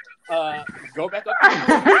to go back up.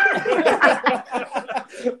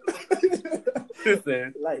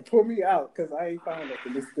 Listen, like, pull me out because I ain't found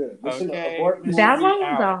nothing. It's good. Okay. That one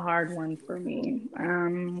was a hard one for me.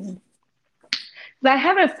 I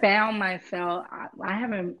haven't found myself. I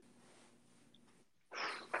haven't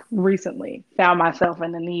recently found myself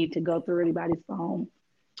in the need to go through anybody's phone.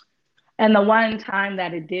 And the one time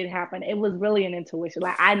that it did happen, it was really an intuition.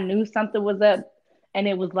 Like, I knew something was up, and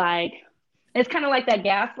it was like, it's kind of like that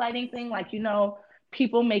gaslighting thing. Like,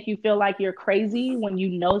 people make you feel like you're crazy when you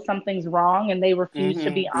know something's wrong and they refuse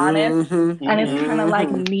to be honest. And it's kind of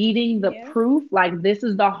like needing the proof. Like, this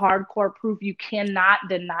is the hardcore proof. You cannot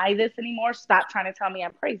deny this anymore. Stop trying to tell me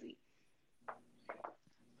I'm crazy.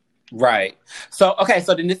 Right. So, okay.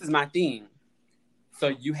 So then this is my thing. So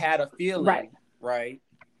you had a feeling, right?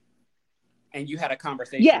 And you had a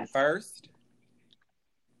conversation first.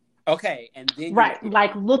 Okay. And then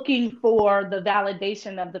like looking for the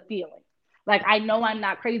validation of the feeling. Like, I know I'm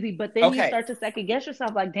not crazy, but then you start to second guess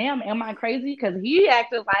yourself. Like, damn, am I crazy? Because he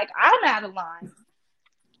acted like I'm out of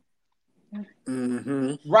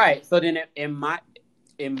line. Right. So then, in my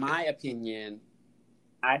opinion,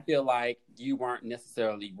 I feel like you weren't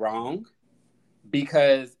necessarily wrong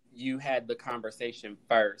because you had the conversation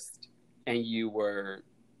first and you were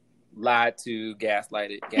lied to,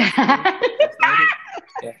 gaslighted.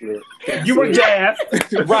 You were gassed.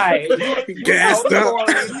 Right. Gassed up.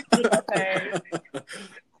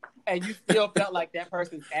 And you still felt like that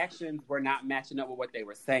person's actions were not matching up with what they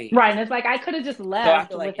were saying. Right. And it's like I could have just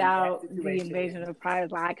left like without the invasion of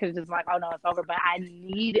privacy. Like, I could have just like, oh no, it's over. But I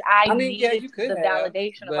needed the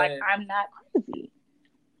validation of like, I'm not crazy.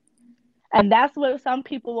 And that's what some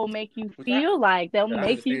people will make you feel like. They'll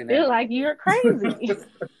make you feel like you're crazy.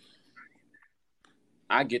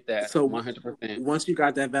 I get that. So 100%. Once you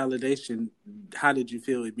got that validation, how did you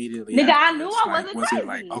feel immediately? Nigga, I knew I wasn't was crazy. It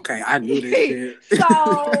like, okay, I knew this shit.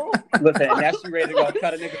 So listen, now she ready to go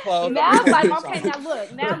cut a nigga clothes. Now it's like, okay,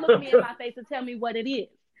 now look me in my face and tell me what it is.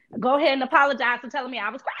 Go ahead and apologize for telling me I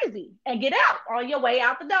was crazy and get out. On your way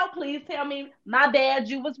out the door, please tell me my bad,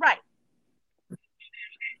 you was right.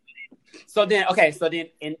 So then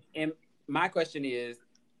in my question is,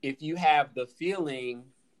 if you have the feeling,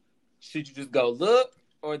 should you just go look,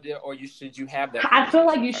 or should you have that? I feel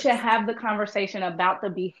like you should have the conversation about the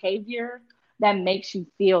behavior that makes you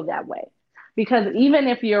feel that way, because even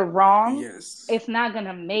if you're wrong, it's not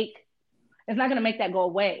gonna make that go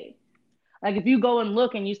away. Like if you go and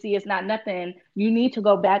look and you see it's not nothing, you need to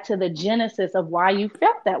go back to the genesis of why you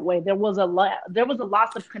felt that way. There was a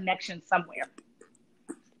loss of connection somewhere.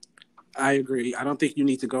 I agree. I don't think you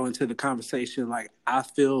need to go into the conversation like, I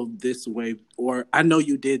feel this way, or I know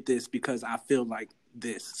you did this because I feel like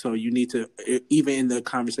this. So you need to, even in the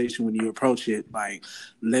conversation when you approach it, like,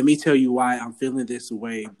 let me tell you why I'm feeling this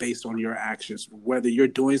way based on your actions, whether you're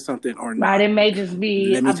doing something or not. Right. It may just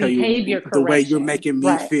be a behavior correction. The way you're making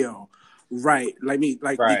me feel. Right.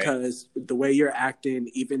 Because the way you're acting,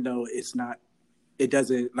 even though it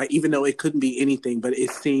doesn't, like, even though it couldn't be anything, but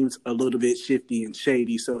it seems a little bit shifty and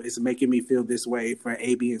shady. So it's making me feel this way for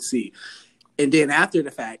A, B, and C. And then after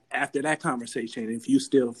the fact, after that conversation, if you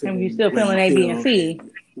still feeling A, B, and C,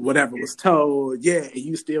 whatever was told, and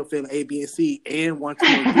you still feeling A, B, and C, and want to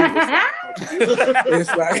do this,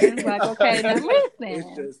 it's like okay, now listen.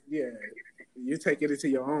 It's just you're taking it to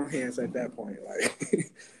your own hands at that point,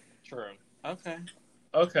 like. True. Okay.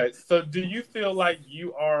 Okay, so do you feel like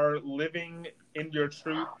you are living in your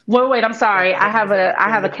truth? Wait, I'm sorry. I have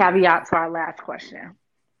a caveat to our last question.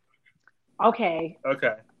 Okay.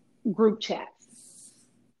 Group chats.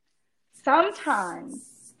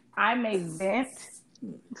 Sometimes I may vent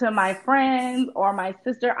to my friends or my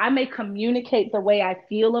sister. I may communicate the way I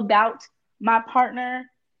feel about my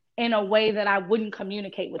partner in a way that I wouldn't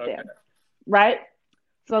communicate with them. Right?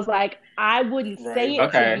 So it's like, I wouldn't say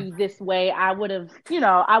it to you this way. I would have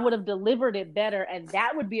delivered it better. And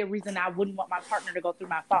that would be a reason I wouldn't want my partner to go through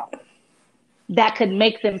my phone. That could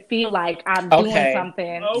make them feel like I'm doing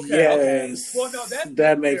something. Yes. Well, no,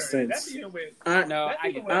 that makes sense. I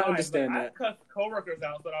understand that. I cuss coworkers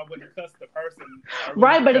out, so I wouldn't cuss the person.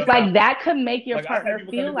 Right, but it's like that could make your partner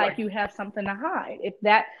feel like you have something to hide. If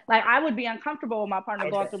that, like, I would be uncomfortable with my partner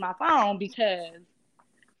going through my phone because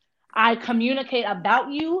I communicate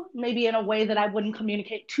about you maybe in a way that I wouldn't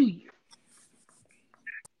communicate to you.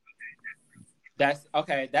 That's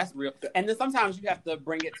real. And then sometimes you have to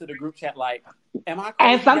bring it to the group chat like, am I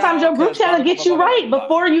crazy? And sometimes your group chat will get you right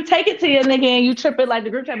before you take it to your nigga and you trip it, like the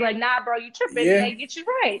group chat be like, nah, bro, you tripping. Yeah. They get you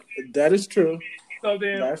right. That is true. So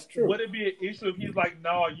then, would it be an issue if he's like,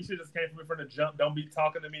 no, you should just came from me from the jump. Don't be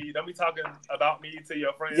talking to me. Don't be talking about me to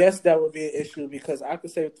your friends. Yes, that would be an issue because I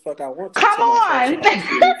could say what the fuck I want to. Come on. And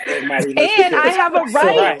I have a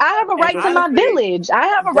right. I have a right to my village. I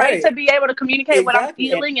have a right to be able to communicate what I'm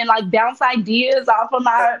feeling and like bounce ideas off of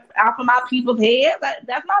my people's heads.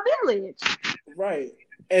 That's my village. Right.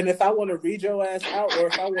 And if I want to read your ass out, or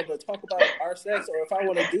if I want to talk about our sex, or if I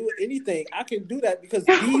want to do anything, I can do that because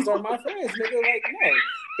these are my friends, nigga. Like, no,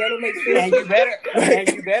 that'll make sense. And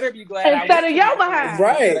you better be glad instead of your behind.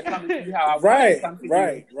 Right.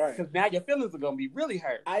 Because now your feelings are gonna be really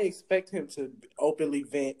hurt. I expect him to openly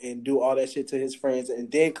vent and do all that shit to his friends, and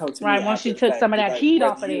then come to me. Right, once you took some of that heat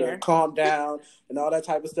off of there, calm down and all that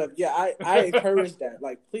type of stuff. Yeah, I encourage that.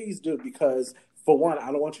 Like, please do, because. For one, I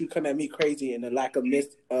don't want you to come at me crazy and the lack of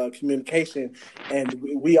communication, and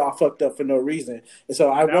we all fucked up for no reason. And so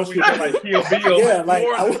I want you to I want you to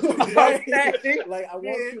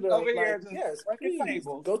please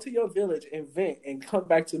go to your village and vent and come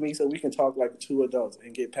back to me so we can talk like two adults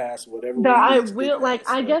and get past whatever. No, I will. Like,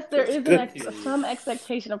 I guess there is some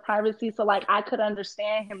expectation of privacy. So, like, I could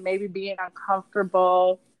understand him maybe being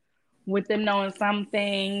uncomfortable with them knowing some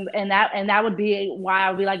things, and that would be why I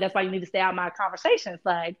would be like, that's why you need to stay out of my conversations.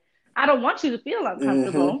 Like, I don't want you to feel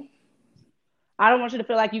uncomfortable. Mm-hmm. I don't want you to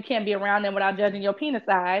feel like you can't be around them without judging your penis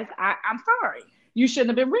size. I'm sorry. You shouldn't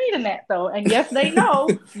have been reading that though. And yes, they know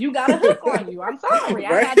you got a hook on you. I'm sorry.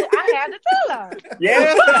 I had to tell her.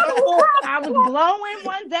 Yeah. I was glowing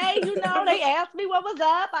one day, they asked me what was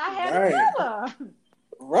up. I had to tell her.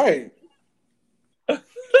 Right.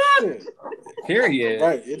 Shit. Period.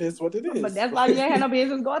 Right. It is what it is. But that's why you ain't had no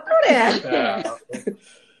business going through that.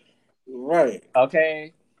 Right.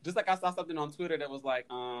 Okay. Just like I saw something on Twitter that was like,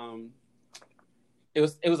 it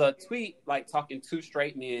was a tweet like talking to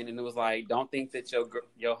straight men, and it was like, don't think that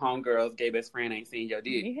your homegirl's gay best friend ain't seen your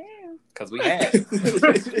dick, because we have.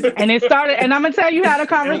 And it started, and I'm gonna tell you how the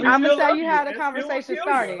conversation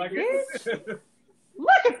started. Like,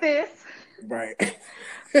 Look at this. Right.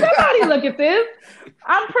 Somebody look at this.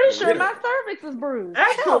 I'm pretty sure my cervix is bruised.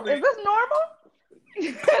 Help, Actually- is this normal?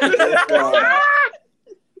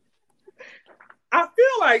 I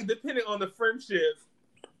feel like depending on the friendships,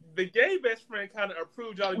 the gay best friend kind of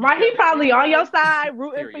approved y'all. Right, he probably on your side,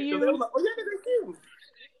 rooting for Period. So they were you. like, oh yeah, they're cute.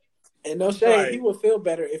 And no shade, Right. he would feel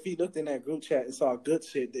better if he looked in that group chat and saw good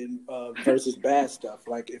shit than versus bad stuff.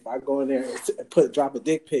 Like if I go in there and drop a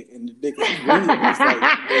dick pic and the dick is green, it's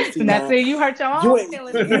like, And that's it. You hurt your You own ain't-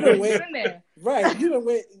 feelings. you done went- in there. right, you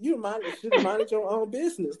should have minded your own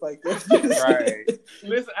business. Like that's just, Right.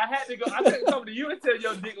 Listen, I had to go. I couldn't come to you and tell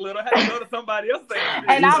your dick little. I had to go to somebody else.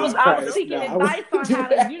 And I was Christ, seeking nah, I advice on how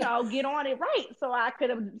to, get on it right, so I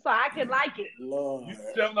could like it. Lord. You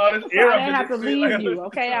shoved all this So air I up didn't in have to this shit, leave like- you.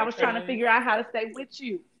 Okay, I was trying to figure out how to stay with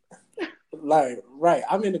you. Like, right,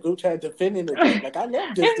 I'm in the group chat defending the dick. Like I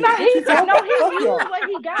love this. It's dude. not. What you talking about? He Fuck used y'all. what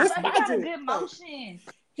he got. This He my got a dick. good motion.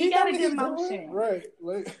 He got a know good what he's doing. motion. Right.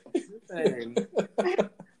 Like, Dang.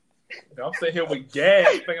 I'm sitting here with gas,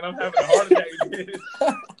 thinking I'm having a heart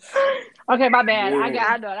attack. Okay, my bad. Yeah.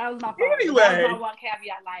 I know that was my fault. Anyway. That was my one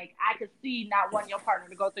caveat. Like, I could see not wanting your partner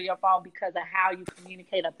to go through your phone because of how you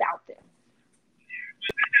communicate about them.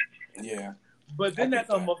 yeah. But then I that's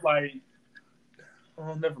get that. almost like,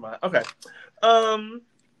 oh, never mind. Okay.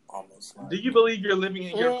 Almost. Like, Do you believe you're living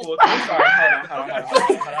in your full? I'm sorry.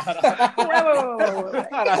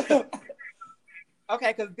 Hold on.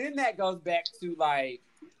 Okay, because then that goes back to like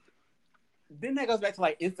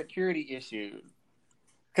insecurity issues.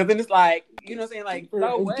 Because then it's like, you know what I'm saying? Like, Deeper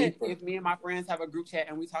so and what deeper. if me and my friends have a group chat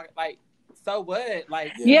and we talk, like, so what?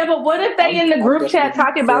 Like, Yeah, but what if they in the I'm group chat definitely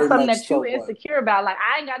talking about very something much that you so what. insecure about? Like,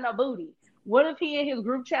 I ain't got no booty. What if he in his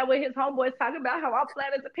group chat with his homeboys talking about how I'm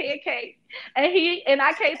flat as a pancake and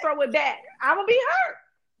I can't throw it back? I'm gonna be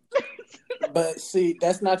hurt. But see,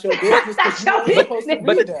 that's not your business. That's 'Cause not you your weren't supposed to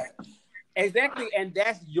business. read that. exactly, and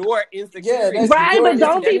that's your insecurity. Yeah, that's Right, your but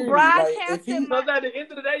don't be insecurity. Like, if broadcasting he, But at the end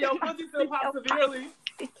of the day, your pussy still pops severely.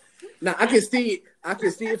 Now I can see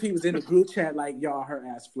if he was in the group chat like, y'all, her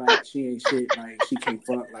ass flat, she ain't shit, like she can't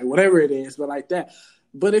fuck, like whatever it is, but like that.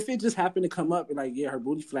 But if it just happened to come up and like, yeah, her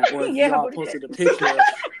booty flat, or if Yeah, her y'all booty posted a picture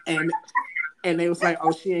and they was like,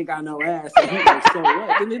 oh, she ain't got no ass, and he like, so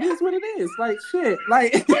what? Then it is what it is. Like shit,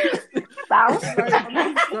 like, South. like I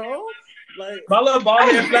mean, so like, My little bald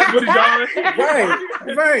head, flat booty John.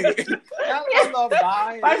 right.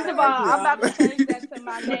 First of all, I'm about to change that to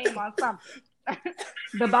my name on something.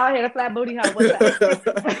 The bald headed flat booty hoe. What's up?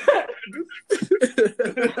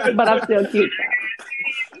 But I'm still cute.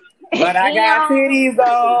 But I got titties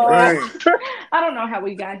on. Right. I don't know how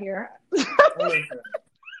we got here.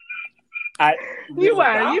 You've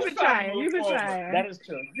been trying. That is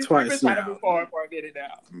true. Twice You've been trying now. to move forward before I get it down.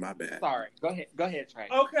 My bad. Sorry. Go ahead, Trey.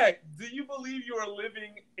 Okay. Do you believe you are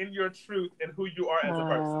living in your truth and who you are as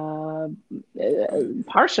a person?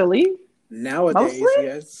 Partially. nowadays, Mostly?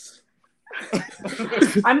 yes. I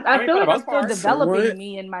feel like I'm still part. developing Somewhat.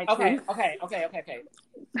 me in my Okay.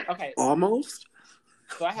 truth. Almost.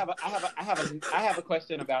 So I have a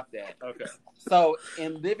question about that. Okay. So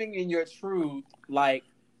in living in your truth, like,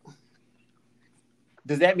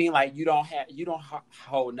 does that mean like you don't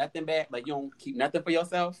hold nothing back? Like you don't keep nothing for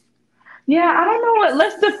yourself? Yeah, I don't know what.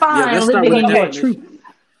 Let's define let's start living with in the your definition. truth.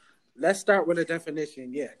 Let's start with a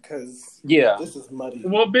definition, yeah, because Yeah. this is muddy.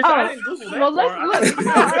 Well, bitch, I didn't Google that. Well, let's part. look.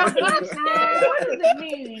 What does it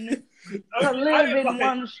mean to live in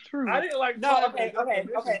one's truth? I didn't like. No, okay.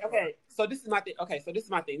 So this is my thing. Okay, so this is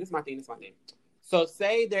my thing. So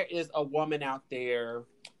say there is a woman out there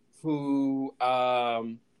who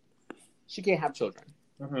she can't have children,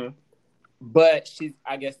 Mm-hmm. but she's,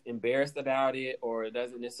 I guess, embarrassed about it or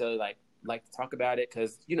doesn't necessarily like to talk about it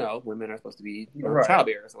because, you know, women are supposed to be, you know, Right.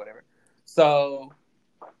 childbearers or whatever. So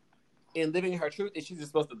in living her truth, is she just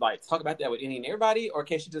supposed to like talk about that with any and everybody, or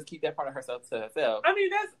can she just keep that part of herself to herself? I mean,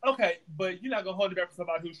 that's okay, but you're not gonna hold it back for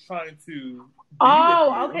somebody who's trying to.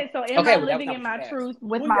 Oh, okay. So am Okay, I well, that living was in not my what you truth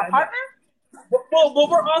with Well, my yeah, no. partner? But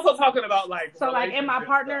we're also talking about like. So, like, am my relationship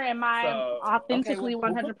partner, stuff. am I So, authentically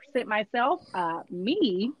okay, well, 100% myself?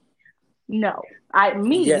 Me, no.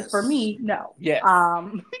 Yes. For me, no. Yes.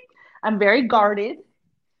 I'm very guarded,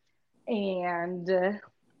 and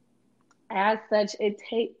as such, it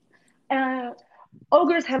takes.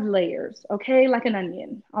 Ogres have layers, okay, like an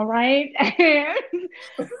onion. All right, and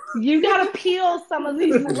you gotta peel some of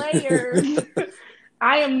these layers.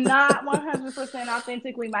 I am not 100%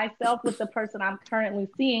 authentically myself with the person I'm currently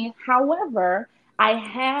seeing. However, I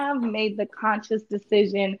have made the conscious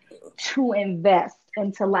decision to invest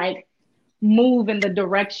and to like move in the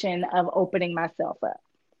direction of opening myself up.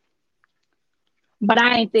 But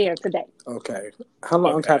I ain't there today. Okay. How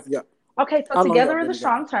long Okay. have y'all? Okay, so How long together y'all is a been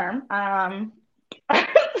strong term.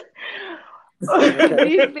 Okay.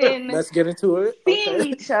 We've been Let's get into it. seeing Okay.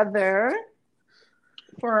 each other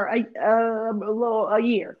for a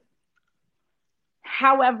year.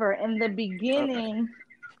 However, in the beginning,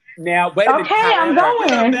 Now, wait a minute. okay, I'm However,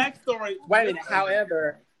 going. Backstory. wait a minute.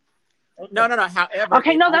 However, Okay. no. However,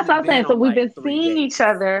 Okay, no, it's that's what I'm only saying. been So on, we've like, been 3 seeing days. each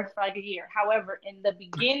other for like a year. However, in the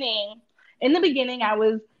beginning, I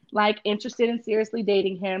was like interested in seriously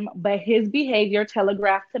dating him, but his behavior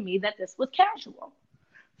telegraphed to me that this was casual.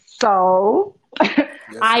 So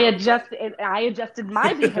I adjusted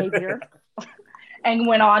my behavior and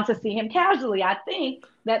went on to see him casually. I think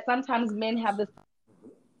that sometimes men have this.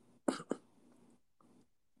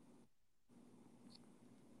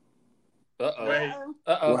 Wait,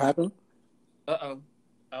 What happened? I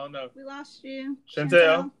don't know. We lost you.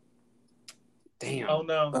 Chantel. Damn. Oh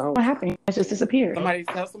no. Oh. What happened? It just disappeared. Somebody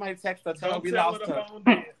text her. Tell her Don't we tell lost her the her. phone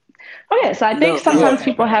did. Okay, so I think No, sometimes yeah.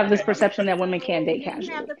 people have this perception that women can't date Men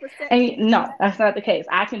casually. have the perception. And no, that's not the case.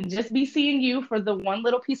 I can just be seeing you for the one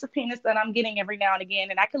little piece of penis that I'm getting every now and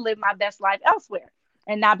again, and I can live my best life elsewhere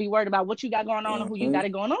and not be worried about what you got going on or who you got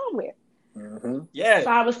it going on with. Mm-hmm. Yes.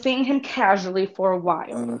 So I was seeing him casually for a while.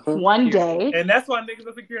 Mm-hmm. One day, And that's why niggas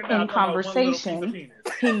are secure now. in talking about one little piece of conversation,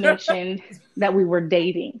 penis. he mentioned that we were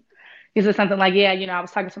dating. He said something like, yeah, I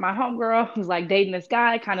was talking to my homegirl who's like dating this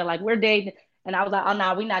guy, kind of like we're dating. And I was like, oh,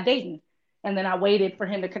 no, we're not dating. And then I waited for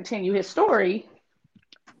him to continue his story.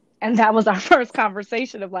 And that was our first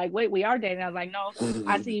conversation of like, wait, we are dating. I was like, no,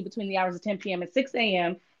 I see you between the hours of 10 p.m. and 6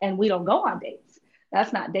 a.m. and we don't go on dates.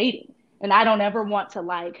 That's not dating. And I don't ever want to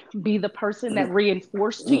like be the person that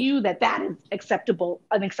reinforced to you that is an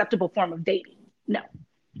acceptable form of dating. No.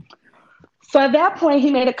 So at that point,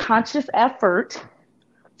 he made a conscious effort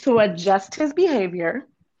to adjust his behavior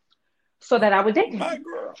so that I would date him.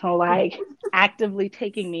 So like actively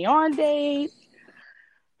taking me on dates.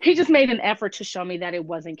 He just made an effort to show me that it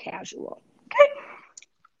wasn't casual. Okay.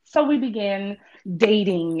 So we began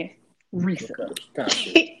dating recently.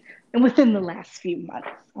 Okay. And within the last few months.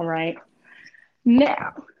 All right.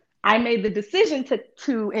 Now, I made the decision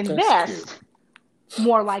to invest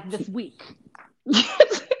more like this week.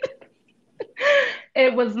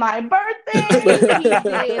 It was my birthday. He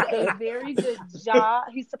did a very good job.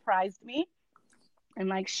 He surprised me and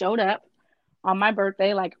like showed up on my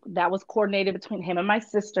birthday. Like that was coordinated between him and my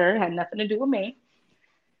sister. It had nothing to do with me.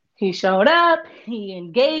 He showed up. He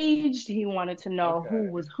engaged. He wanted to know who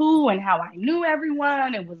was who and how I knew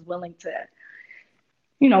everyone and was willing to,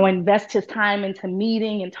 invest his time into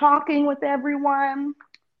meeting and talking with everyone,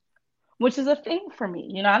 which is a thing for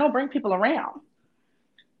me. I don't bring people around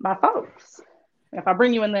my folks. If I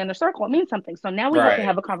bring you in the inner circle, it means something. So now we have to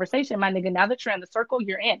have a conversation, my nigga. Now that you're in the circle,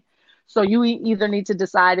 you're in. So you either need to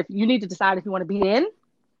decide if you want to be in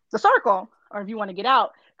the circle or if you want to get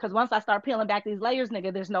out. Because once I start peeling back these layers,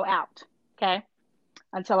 nigga, there's no out. Okay?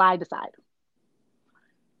 Until I decide.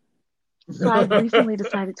 So I've recently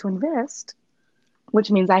decided to invest,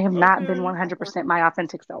 which means I have not been 100% my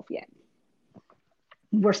authentic self yet.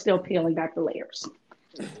 We're still peeling back the layers.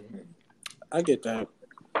 I get that.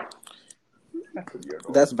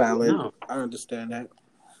 That's valid. No. I understand that.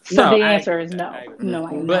 So No, the I answer agree is with no. that. I agree. No,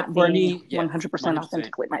 I am But not for being me, yes, 100%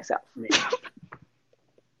 authentic with myself.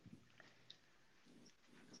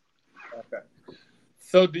 Okay.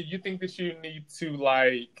 So do you think that you need to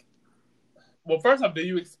well, first off, do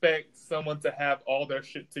you expect someone to have all their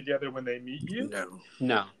shit together when they meet you?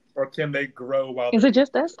 No. Or can they grow while Is it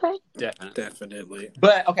just us, Tay? Definitely.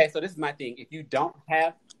 But okay, so this is my thing. If you don't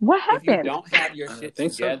have your shit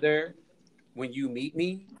together when you meet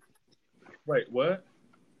me, wait, what?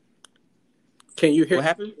 Can you hear? What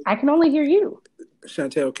happened? I can only hear you.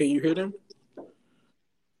 Chantel, can you hear them?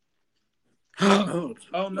 Oh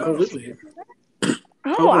no! Oh, really?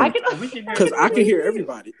 Oh, I can. We can hear Because I can hear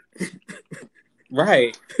everybody.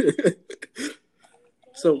 Right.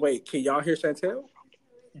 So wait, can y'all hear Chantel?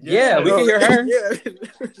 Yeah, we can hear her. Yeah,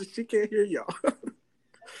 she can't hear y'all.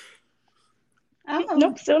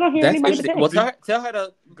 Nope, still don't hear anybody. Interesting. Well, tell her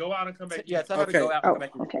to go out and come back. Yeah, tell her to go out and come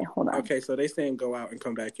back in. Okay, hold on. Okay, so they saying go out and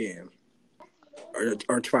come back in,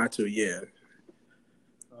 or try to, yeah.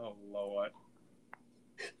 Oh Lord.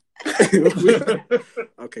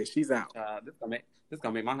 Okay, she's out. This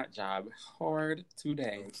gonna make my job hard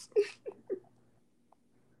today.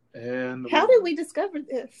 And How did we discover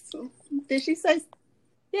this? Did she say?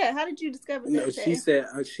 Yeah, how did you discover this? No, she said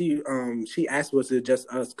she asked was it just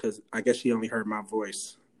us because I guess she only heard my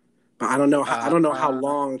voice, but I don't know how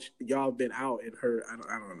long y'all been out in her. I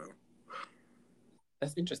don't know.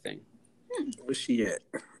 That's interesting. Where's she at?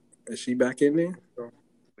 Is she back in there?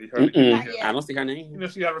 I don't see her name. You know,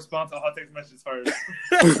 she got a response on her text messages first.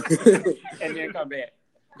 And then come back.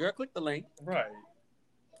 Girl, click the link. Right.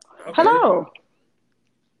 Okay. Hello.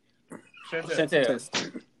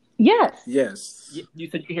 Chantel. Yes. Yes. You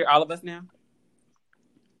said you can hear all of us now?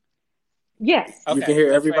 Yes. Okay. You can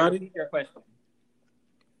hear everybody? Repeat your question.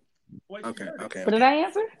 Wait, Okay. okay. But did I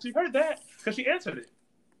answer? She heard that because she answered it.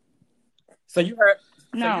 So you heard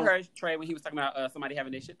No. you heard Trey when he was talking about somebody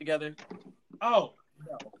having their shit together? Oh,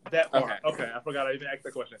 no, that part. Okay, I forgot I even asked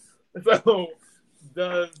that question. So,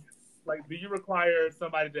 do you require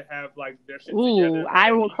somebody to have like their shit together? I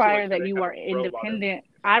require that you are independent.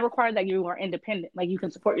 I require that you are independent. Like you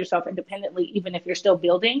can support yourself independently, even if you're still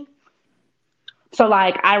building. So,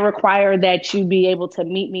 like, I require that you be able to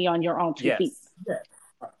meet me on your own 2 feet.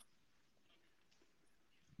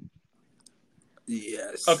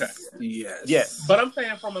 Yes. Okay. Yes. But I'm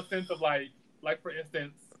saying from a sense of like for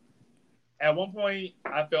instance, at one point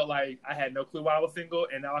I felt like I had no clue why I was single,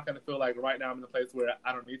 and now I kind of feel like right now I'm in a place where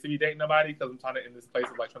I don't need to be dating nobody because I'm trying in this place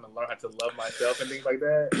of like trying to learn how to love myself and things like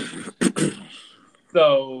that.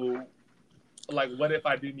 So, like, what if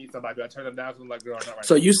I do meet somebody? Do I turn them down? So I'm like, girl, not right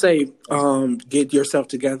So now. you say get yourself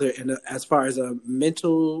together in as far as a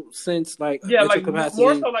mental sense, like yeah, mental like capacity?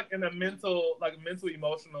 more so like in a mental,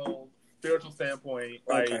 emotional, spiritual standpoint.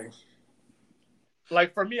 Like, Okay.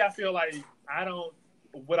 like for me, I feel like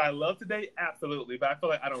would I love to date? Absolutely. But I feel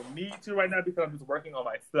like I don't need to right now because I'm just working on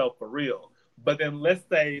myself for real. But then let's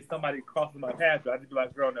say somebody crosses my path. Do I just be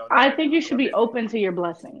like, girl, no. I think you should be open to your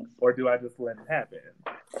blessings. Or do I just let it happen?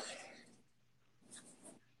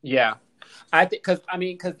 Yeah. I think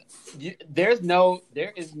because there is no,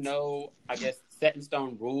 I guess, set in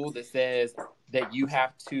stone rule that says that you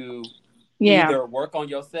have to either work on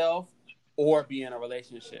yourself or be in a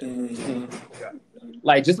relationship. Mm-hmm.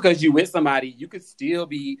 Like just because you with somebody, you could still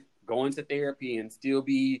be going to therapy and still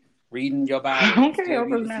be reading your Bible, Okay, still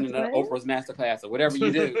be Oprah's listening to Masterclass. Oprah's Masterclass or whatever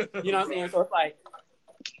you do. You know what I'm saying? So it's like,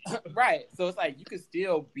 right. So it's like you could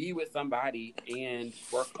still be with somebody and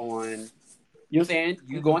work on. You know what I'm saying?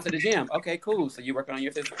 You going to the gym. Okay, cool. So you working on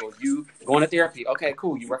your physical. You going to therapy. Okay,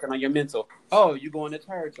 cool. You working on your mental. Oh, you going to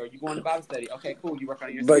church or you going to Bible study. Okay, cool. You working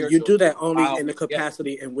on your spiritual. But you do that only in the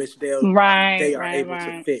capacity in which they are able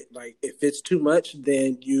to fit. Like if it's too much,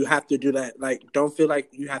 then you have to do that. Like don't feel like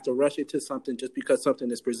you have to rush into something just because something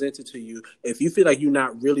is presented to you. If you feel like you're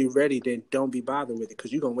not really ready, then don't be bothered with it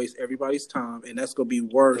because you're gonna waste everybody's time, and that's gonna be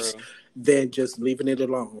worse than just leaving it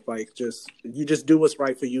alone. Like you just do what's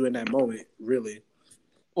right for you in that moment, really.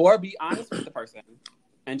 Or be honest with the person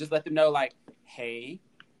and just let them know, like, hey,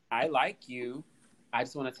 I like you. I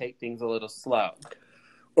just want to take things a little slow.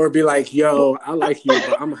 Or be like, yo, I like you,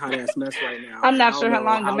 but I'm a hot ass mess right now. I'm not sure how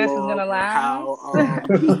long the mess is gonna last.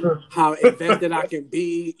 How invested I can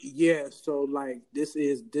be. Yeah, so like this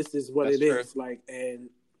is what That's it true. is. Like, and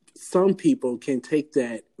some people can take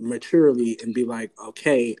that maturely and be like,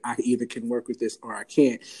 okay, I either can work with this or I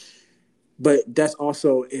can't. But that's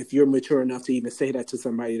also if you're mature enough to even say that to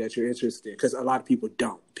somebody that you're interested in. Because a lot of people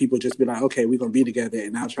don't. People just be like, okay, we're going to be together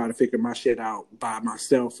and I'll try to figure my shit out by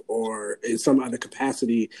myself or in some other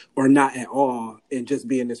capacity or not at all and just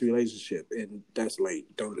be in this relationship. And that's late.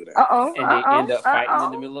 Don't do that. And they end up fighting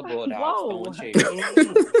in the middle of Bulldogs, throwing chairs.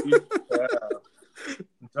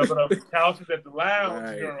 Jumping up the couches at the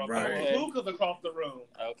lounge, girl. Right. Hookahs across the room.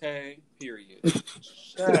 Okay, period.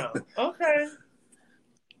 Damn. Okay.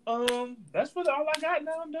 That's really all I got.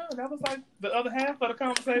 Now I'm done. That was like the other half of the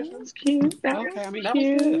conversation. That's cute. Okay, I mean that was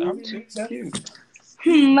good. I mean, that's cute.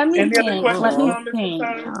 Let me Any other think.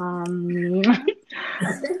 questions,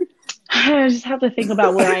 I just have to think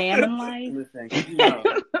about where I am in life Listen,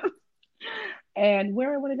 and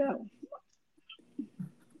where I want to go.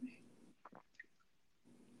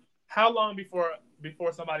 How long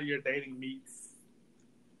before somebody you're dating meets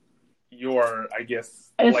your, I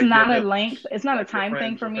guess, it's like not your, a length. It's not like a time your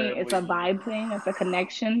thing friends, for me. your It's a family. vibe thing. It's a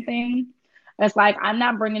connection thing. It's like I'm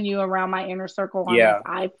not bringing you around my inner circle unless Yeah.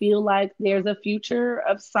 I feel like there's a future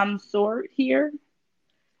of some sort here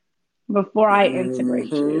before I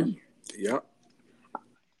integrate you. Yep.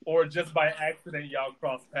 Or just by accident y'all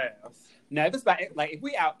cross paths. now if it's like if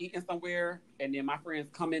we out eating somewhere and then my friends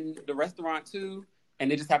come in the restaurant too, and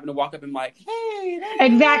they just happen to walk up and like, hey,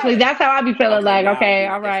 Exactly. That's how I be feeling. Okay, like, now okay, we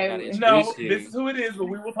all definitely right. gotta No, introduce you. this is who it is, but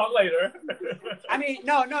we will talk later. I mean,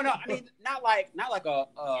 no. I mean, not like a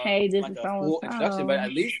Hey, this like is a so full and introduction, but so.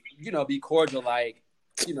 at least be cordial. Like,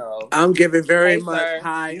 I'm giving very Hey, much sir,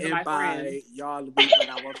 hi these are and my bye. friends. Y'all to meet when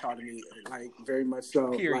I want y'all to meet. Like very much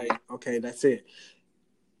so. Period. Like, okay, that's it.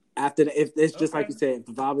 After if it's just like Okay. you said, if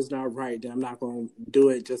the vibe is not right, then I'm not gonna do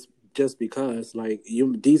it just because. Like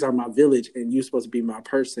these are my village and you're supposed to be my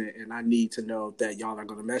person, and I need to know that y'all are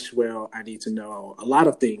gonna mesh well. I need to know a lot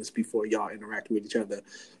of things before y'all interact with each other.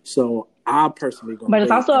 So I personally gonna But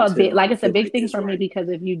it's wait also a bit until like I it's a feel big like thing it's for me right. because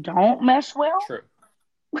if you don't mesh well, True.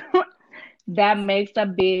 that makes a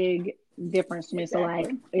big difference to me. So like,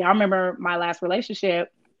 Exactly. I remember my last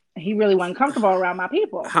relationship, he really wasn't comfortable around my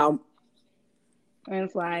people. How And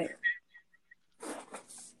it's like,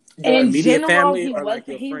 your in immediate general, family he or was like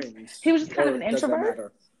your friends? he was just kind of Or an does that introvert.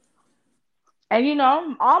 matter? And you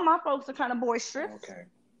know, all my folks are kind of boisterous. Okay.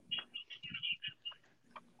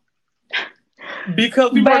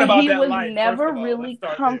 Because we But weren't about he that was life. never First of all, let's really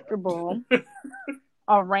start comfortable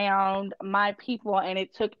around my people, and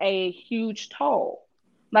it took a huge toll.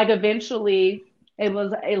 Like eventually, it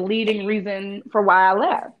was a leading reason for why I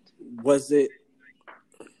left. Was it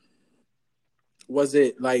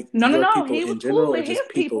like No. your people He was in cool general, or with his just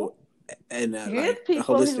people. and His like people,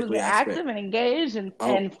 he was holistically aspect? active and engaged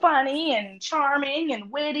Oh. and funny and charming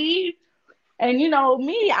and witty. And you know,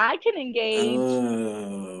 me, I can engage.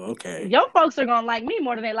 Okay. Your folks are gonna like me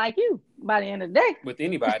more than they like you by the end of the day. With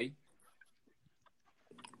anybody.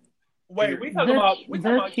 Wait, we talking about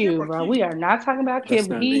Kip Q, or bro. Q? We are not talking about That's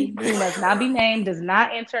Kip. not He named. who must not be named does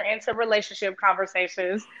not enter into relationship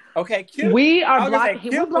conversations. Okay, Kip. We I are was gonna say, blocking.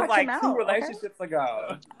 We Kip was blocked like him out. 2 Okay? relationships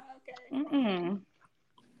ago. Okay.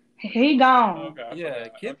 He gone. Okay. Yeah,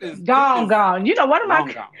 Kip is Gone. You know, one of long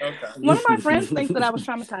my gone. Okay. one of my friends thinks that I was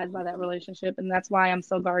traumatized by that relationship, and that's why I'm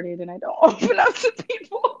so guarded and I don't open up to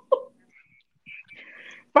people.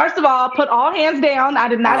 First of all, put all hands down. I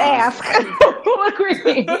did not ask who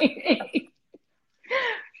agreed.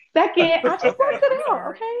 Second, I just worked it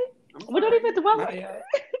out. Okay, we don't even dwell on it.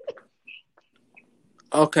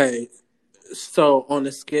 Okay, so on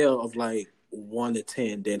a scale of like 1 to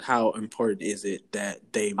 10, then how important is it that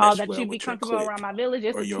they mesh that well you be with your comfortable clique around my village?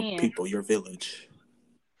 It's or a your 10. people, your village?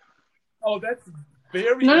 Oh, that's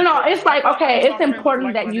very No. important. It's like, okay, it's My friends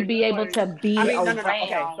important that you like-minded, be able like- to be I mean, no.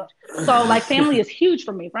 around. Okay, So, like, family is huge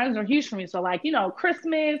for me. Friends are huge for me. So, like, you know,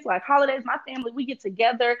 Christmas, like holidays, my family, we get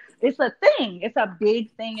together. It's a thing. It's a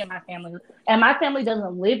big thing in my family. And my family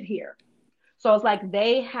doesn't live here. So it's like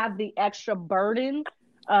they have the extra burden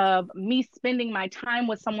of me spending my time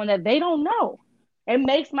with someone that they don't know. It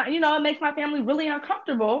makes my family really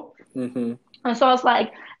uncomfortable. Mm-hmm. And so it's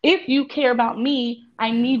like, if you care about me,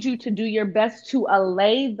 I need you to do your best to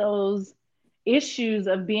allay those issues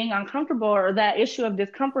of being uncomfortable or that issue of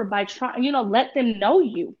discomfort by trying, let them know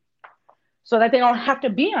you so that they don't have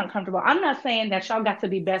to be uncomfortable. I'm not saying that y'all got to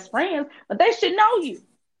be best friends, but they should know you.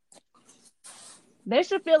 They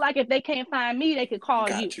should feel like if they can't find me, they could call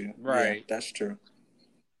you. Got you. Right. Yeah, that's true.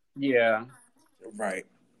 Yeah. Right.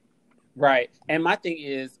 And my thing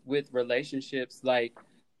is with relationships, like,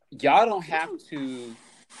 y'all don't have to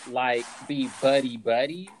like be buddy,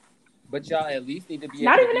 but y'all at least need to be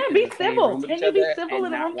Not able even to that. be Be in the same civil. room with Can each you be other civil and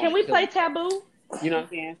in the not room? wanna Can we kill play each other. taboo? You know what I'm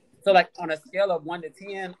saying? So like on a scale of 1 to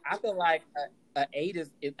 10, I feel like a 8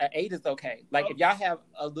 is okay. Like if y'all have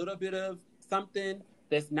a little bit of something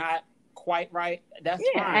that's not quite right, that's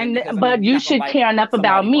fine. Because, But you're you not gonna should like care enough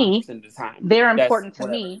about somebody me. 100% of the time. They're That's important to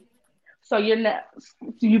whatever. me. So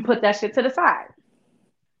you put that shit to the side.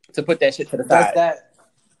 To put that shit to the side.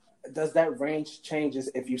 Does that range changes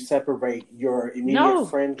if you separate your immediate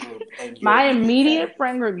friend group and your My immediate family?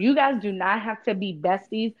 friend group, you guys do not have to be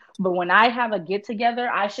besties, but when I have a get together,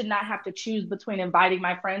 I should not have to choose between inviting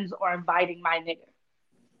my friends or inviting my nigga.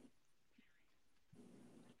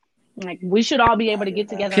 Like, we should all be able to get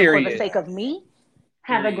together and for the sake of me,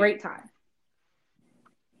 have a great time.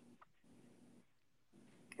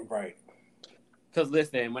 Right. Because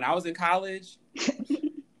listen, when I was in college,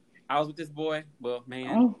 I was with this boy,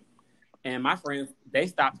 man, and my friends, they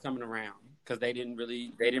stopped coming around because they didn't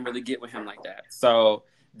really get with him like that. So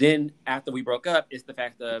then after we broke up, it's the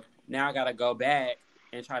fact of now I got to go back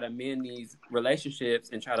and try to mend these relationships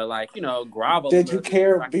and try to grovel. Did you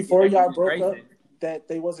care before y'all broke up that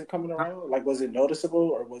they wasn't coming around? Like, was it noticeable,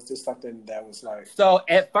 or was this something that was like? So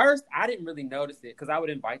at first, I didn't really notice it because I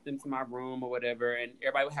would invite them to my room or whatever, and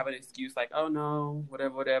everybody would have an excuse like, "Oh no,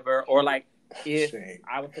 whatever," or like if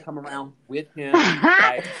I was to come around with him,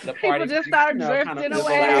 like the party people just start drifting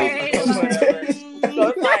away.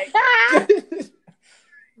 So it's like.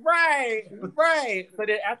 Right. So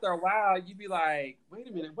then after a while, you be like, wait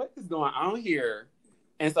a minute, what is going on here?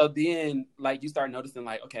 And so then, like, you start noticing,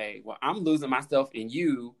 like, okay, well, I'm losing myself in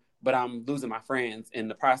you, but I'm losing my friends in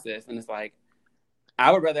the process. And it's like,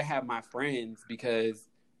 I would rather have my friends because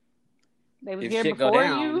They was if here shit go before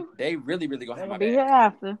down, you. they really, really gonna have my Be back. here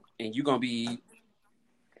after. And you gonna be,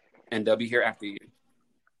 and they'll be here after you.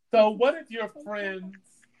 So what if your friends?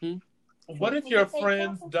 What if your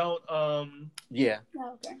friends don't? Yeah.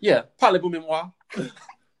 Oh, okay. Yeah. Parlez-vous memoire.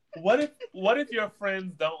 What if your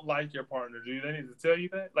friends don't like your partner? Do they need to tell you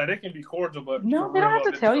that? Like, they can be cordial, but No, they don't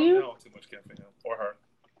have to tell you. Don't too much care for him or her.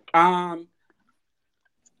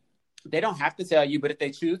 They don't have to tell you, but if they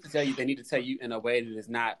choose to tell you, they need to tell you in a way that is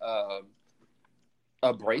not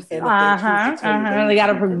abrasive. They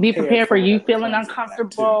gotta be prepared for you feeling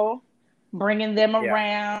uncomfortable, bringing them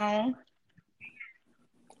around,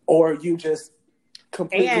 or you just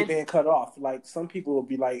completely being cut off. Like, some people will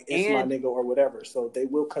be like, it's my nigga or whatever, so they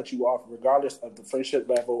will cut you off regardless of the friendship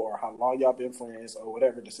level or how long y'all been friends or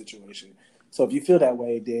whatever the situation. So if you feel that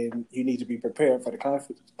way, then you need to be prepared for the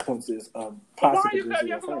consequences of possibly losing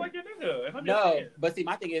your friend. Like your nigga? No, but see,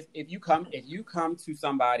 my thing is, if you come to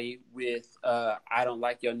somebody with I don't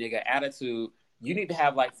like your nigga attitude, you need to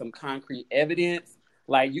have like some concrete evidence.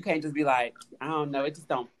 Like, you can't just be like, I don't know, it just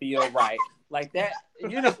don't feel right. Like that,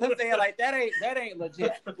 you know what I'm saying? Like, that ain't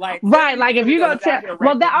legit. Like, right? Like, if you go tell,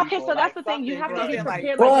 well, that okay. So that's the thing. You have to be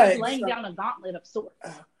prepared. Like, you're laying down a gauntlet of sorts,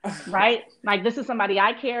 right? Like, this is somebody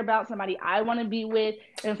I care about, somebody I want to be with.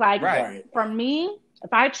 It's like, for me,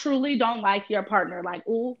 if I truly don't like your partner, like,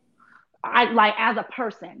 I like as a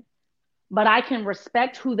person, but I can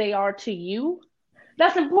respect who they are to you.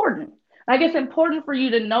 That's important. Like, it's important for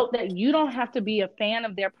you to note that you don't have to be a fan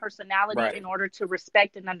of their personality in order to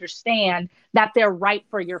respect and understand that they're right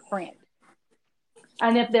for your friend.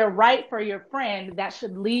 And if they're right for your friend, that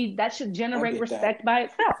should generate respect by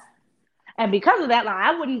itself. And because of that, like,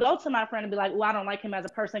 I wouldn't go to my friend and be like, well, I don't like him as a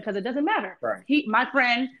person, because it doesn't matter. Right. My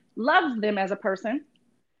friend loves them as a person.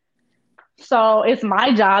 So it's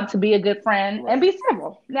my job to be a good friend and be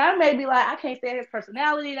civil. Now, I may be like, I can't stand his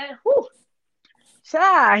personality.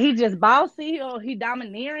 He just bossy or he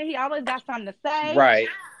domineering. He always got something to say. Right.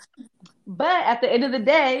 But at the end of the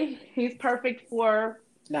day, he's perfect for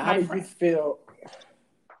how do you feel?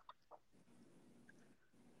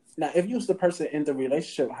 Now, if you was the person in the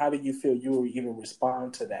relationship, how do you feel you would even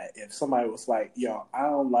respond to that? If somebody was like, yo, I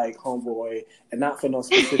don't like homeboy, and not for no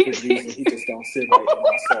specific reason, he just don't sit right in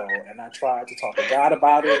my soul. And I tried to talk to God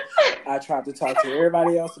about it. I tried to talk to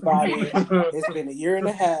everybody else about it. It's been a year and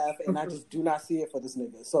a half, and I just do not see it for this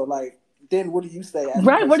nigga. So, like, then what do you say?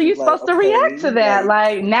 Right, what are you supposed to react to that?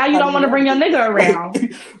 Like, now you don't want to bring your nigga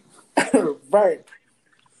around. Right.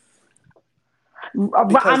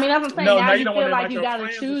 Because, I mean, that's what I'm saying. Now you feel like you got to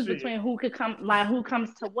choose between who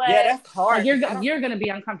comes to what. Yeah, that's hard. Like, you're going to be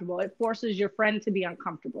uncomfortable. It forces your friend to be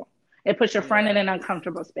uncomfortable. It puts your friend in an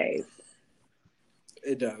uncomfortable space.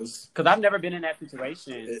 It does. Because I've never been in that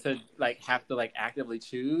situation to like have to like actively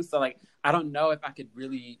choose. So like, I don't know if I could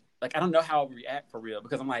really like. I don't know how I would react for real,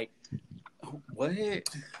 because I'm like, what?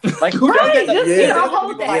 Like, who does that?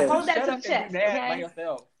 Hold that to the chest. By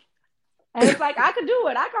yourself. And it's like, I could do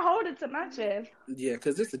it. I could hold it to my chest. Yeah,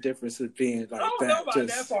 because it's the difference of being like that. Know about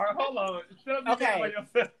that part. Hold on. Okay.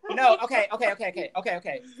 No. Okay.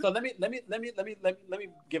 So let me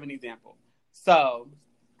give an example. So,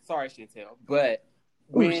 sorry, Chantel, but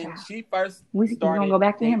when she first started, we're gonna go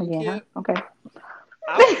back to him again, huh? Okay.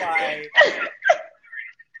 I was like,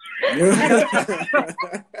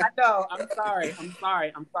 I know. I'm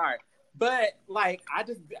sorry. But like, I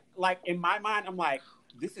just like in my mind, I'm like,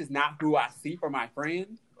 this is not who I see for my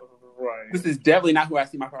friend. Right. This is definitely not who I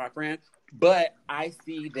see for my friend. But I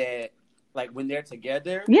see that, like, when they're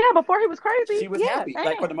together. Yeah, before he was crazy. She was happy.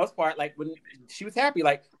 Like, for the most part, like, when she was happy,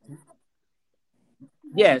 like,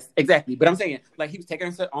 yes, exactly. But I'm saying, like, he was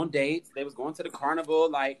taking her on dates. They was going to the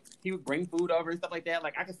carnival. Like, he would bring food over and stuff like that.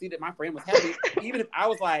 Like, I could see that my friend was happy. Even if I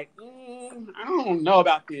was like, I don't know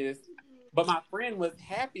about this. But my friend was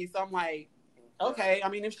happy. So I'm like, okay, I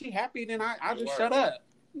mean, if she's happy, then I'll just shut up.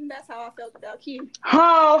 That's how I felt about Q.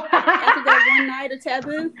 Oh. After that one night of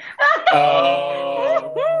Taboo.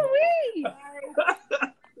 Oh.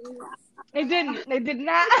 It did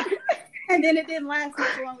not. And then it didn't last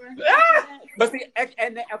much longer. But see,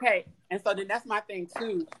 and so then that's my thing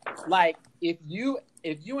too. Like, if you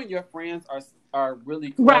and your friends are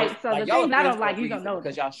really close, right. So like, the thing I don't like, you don't know,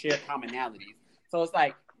 because y'all share commonalities. So it's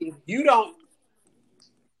like, if you don't.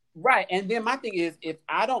 Right, and then my thing is, if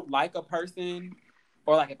I don't like a person,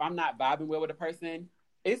 or like if I'm not vibing well with a person,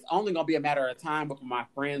 it's only gonna be a matter of time before my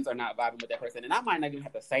friends are not vibing with that person, and I might not even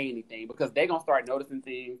have to say anything because they're gonna start noticing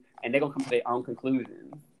things and they're gonna come to their own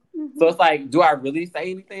conclusions. Mm-hmm. So it's like, do I really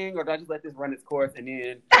say anything, or do I just let this run its course, and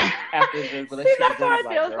then after the relationship that's how it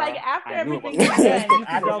feels like after everything's done, you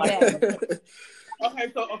can go back.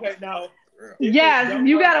 Okay, now. Yes,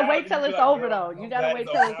 you gotta wait till it's over, though. You gotta wait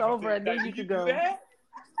till it's over, and then you can go.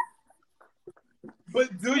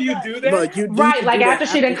 But do you do that? Look, right, like after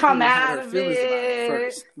she done come out of it.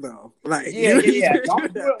 First, no. Like, yeah.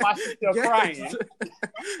 Don't do it while she's still crying.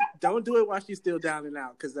 Don't do it while she's still down and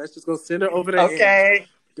out, because that's just gonna send her over the edge.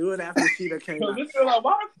 Do it after she done came out. Like,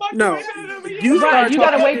 why the fuck no, you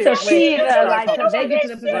gotta wait till she till they get to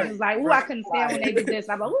the position like, ooh, I couldn't stand when they did this.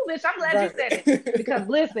 I'm like, ooh, bitch, I'm glad you said it, because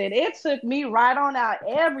listen, it took me right on out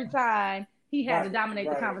every time he had to dominate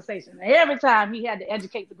the conversation. Every time he had to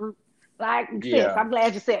educate the group. Like, sis, I'm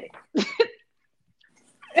glad you said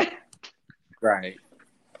it. Right.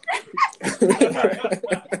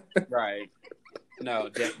 Right. No,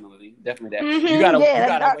 definitely that. Mm-hmm, you gotta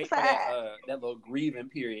wait for that little grieving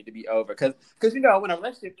period to be over, because when a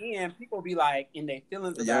relationship ends, people be like in their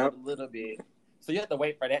feelings about it a little bit, so you have to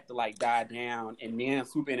wait for that to like die down and then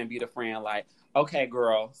swoop in and be the friend, like, okay,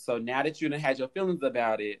 girl, so now that you done had your feelings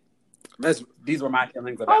about it, these were my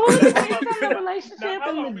feelings about it. It depends on the relationship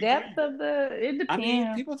and the depth of it depends. I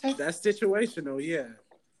mean, people take that's situational, yeah.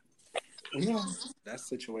 That's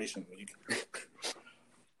situational.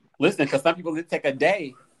 Listen, because some people it take a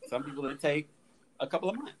day, some people it take a couple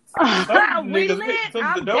of months. We lit.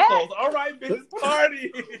 I'm dead. All right, bitch,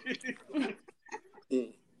 party. To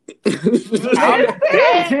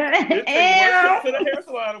the hair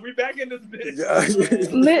salon. We back in this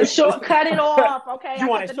bitch. Cut it off, okay? You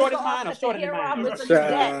want it short as mine or shorter than mine?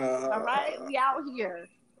 All right, we out here.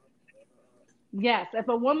 Yes, if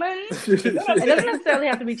a woman, it doesn't necessarily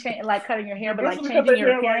have to be like cutting your hair, but like changing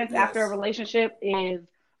your appearance after a relationship is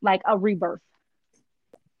like a rebirth.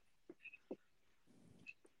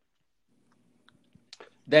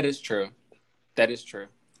 That is true.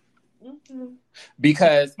 Mm-hmm.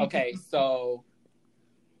 Because, okay, so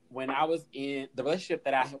when I was in the relationship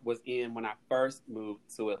that I was in when I first moved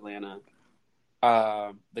to Atlanta,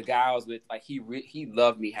 the guy I was with, like, he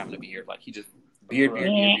loved me having a beard. Like, he just beard,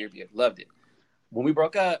 loved it. When we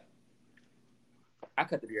broke up, I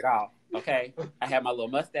cut the beard off. Okay, I had my little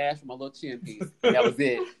mustache with my little chin piece, and that was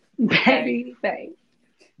it. Baby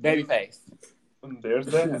face. There's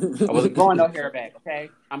that. I wasn't growing no hair back. Okay,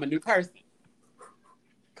 I'm a new person.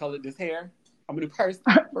 Colored this hair. I'm a new person.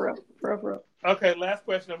 For real. Okay, last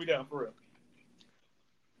question. Are we done? For real.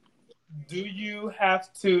 Do you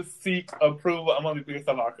have to seek approval? I'm only based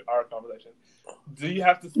on our conversation. Do you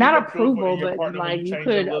have to seek not approval, but like you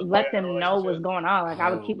could let them know what's going on. Like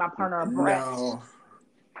I would keep my partner abreast. No.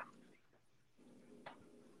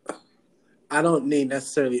 I don't need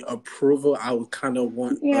necessarily approval. I would kind of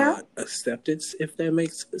want acceptance, if that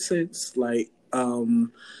makes sense. Like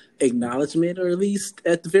acknowledgement, or at least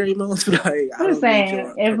at the very most. Like, I'm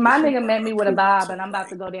saying, if my nigga met me with a bob and I'm about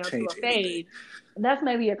to go down to a fade, that's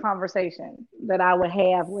maybe a conversation that I would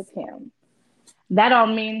have with him. That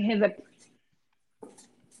don't mean his.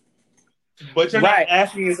 But you're not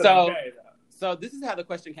asking. So this is how the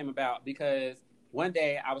question came about, because one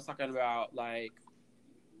day I was talking about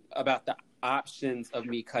the options of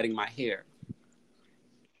me cutting my hair.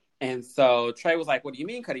 And so Trey was like, what do you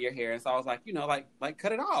mean cutting your hair? And so I was like, like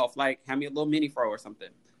cut it off. Like, have me a little mini fro or something.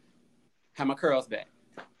 Have my curls back.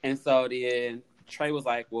 And so then Trey was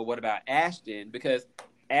like, well, what about Ashton? Because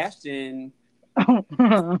Ashton,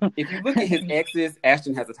 if you look at his exes,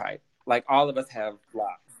 Ashton has a type. Like, all of us have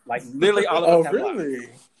locks. Like, literally all of us have locks.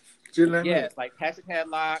 Yes, like Patrick had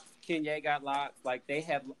locks. Kenya got locks. Like,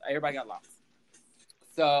 everybody got locks.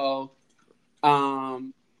 So,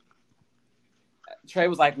 Trey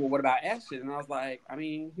was like, well, what about Ashton? And I was like, I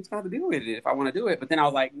mean, he's going to have to deal with it if I want to do it. But then I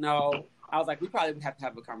was like, no. I was like, we probably would have to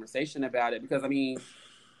have a conversation about it, because, I mean,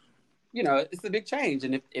 it's a big change.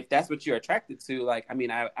 And if that's what you're attracted to, like, I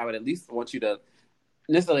mean, I would at least want you to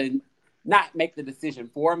necessarily not make the decision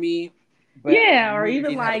for me. But or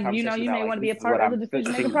even like, you may want to be a part of the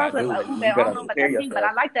decision-making process. Like, I don't know about that pink, but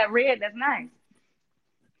I like that red. That's nice.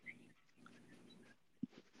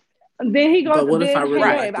 Then he goes. But what if I really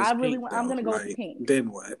like this I'm going to go like, with the pink. Then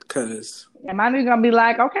what? Because am I going to be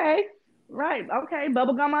like, okay, right, okay,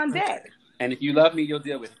 bubblegum on deck. Okay. And if you love me, you'll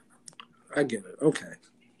deal with it. I get it. Okay.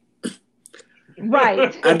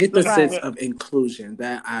 Right. I get the sense of inclusion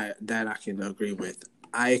that I can agree with.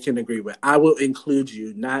 I will include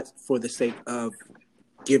you, not for the sake of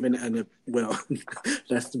giving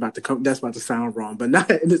that's about to sound wrong, but not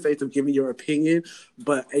in the sense of giving your opinion,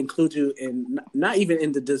 but include you in not even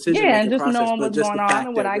in the decision Yeah, and making just process, knowing but what's just going the on fact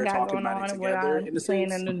and what that I we're got talking going about it on and what together. I'm In a planning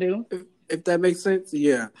sense, to do. if that makes sense,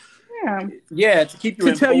 yeah. Yeah. Yeah, to keep you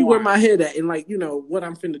To tell you where informed. my head at and like, you know, what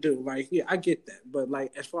I'm finna do. Like, yeah, I get that. But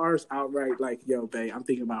like as far as outright like, yo, babe, I'm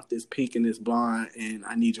thinking about this pink and this blonde and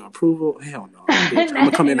I need your approval. Hell no. Bitch, I'm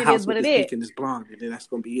gonna come in And the it house is with what this it pink is. and this blonde and then that's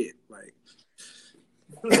gonna be it. Like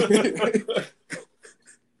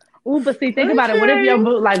Ooh, but see, think about it. What if your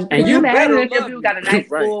boo, like, And could you you imagine better if your love boo me. got a nice,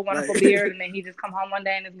 right, full, wonderful like, beard, and then he just come home one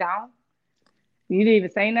day and it's gone? You didn't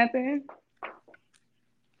even say nothing.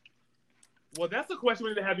 Well, that's a question we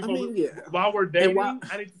need to have I before mean, yeah. while we're dating. I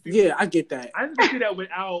need to see. Yeah, I get that. I need to see that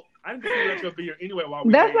without. I need to see that your beard anyway while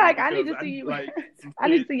we That's dating. like I need to because see you. Like, I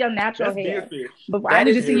need to see your natural that's hair. beard fish. But That I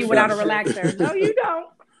need to is see you without a true. relaxer. No, you don't.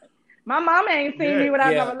 My mama ain't seen me Yeah.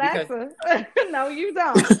 without Yeah, no because- relaxer. No, you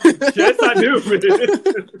don't. Yes, I do.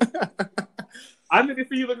 I need to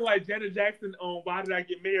see you looking like Janet Jackson on Why Did I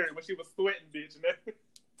Get Married when she was sweating, bitch.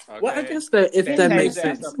 Well, I Okay. guess that if They that changed makes that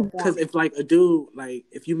sense, stuff because if like a dude, like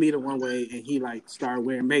if you meet him one way and he like start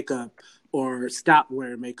wearing makeup or stop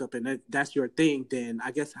wearing makeup and that's your thing, then I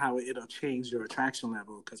guess how it'll change your attraction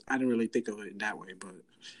level. Because I didn't really think of it that way, but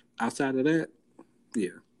outside of that, yeah.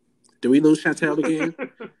 Did we lose Chantel again?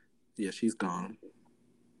 Yeah, she's gone.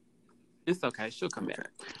 It's okay. She'll come Okay.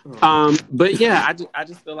 back. But yeah, I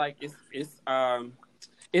just feel like it's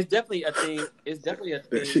definitely a thing. It's definitely a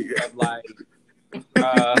thing of like,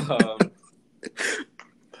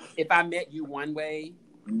 if I met you one way,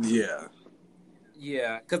 Yeah.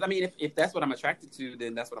 yeah, because I mean, if that's what I'm attracted to,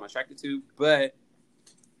 then that's what I'm attracted to. But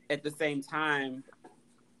at the same time,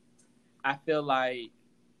 I feel like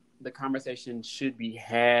the conversation should be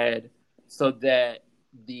had so that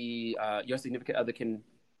the your significant other can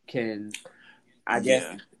I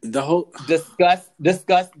guess the whole discuss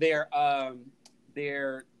their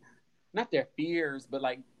not their fears, but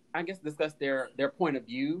like I guess discuss their point of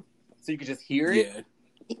view so you can just hear it. Yeah.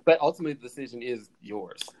 But ultimately, the decision is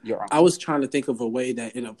yours. Your own. I was trying to think of a way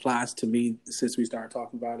that it applies to me since we started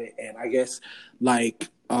talking about it, and I guess like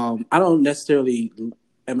I don't necessarily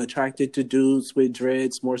am attracted to dudes with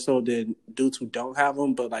dreads more so than dudes who don't have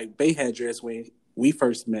them. But like Bay had dreads when we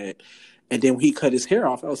first met, and then when he cut his hair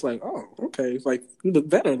off, I was like, oh, okay, like you look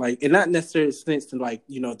better. Like, and not necessarily sense to like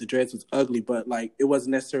the dreads was ugly, but like it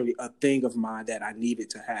wasn't necessarily a thing of mine that I needed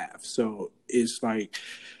to have. So it's like.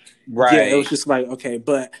 Right. Yeah, it was just like, okay,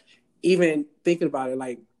 but even thinking about it,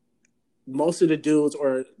 like most of the dudes,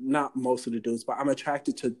 or not most of the dudes, but I'm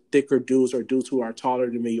attracted to thicker dudes or dudes who are taller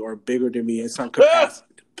than me or bigger than me in some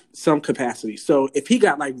capacity. So if he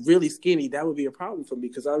got like really skinny, that would be a problem for me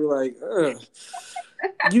because I'd be like, ugh.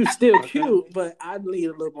 You still cute, but I need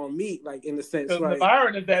a little more meat, like in the sense like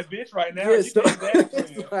Byron is that bitch right now. Yeah, so,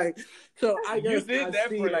 like, so I guess I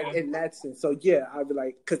see like in that sense. So yeah, I'd be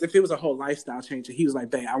like, because if it was a whole lifestyle change, and he was like,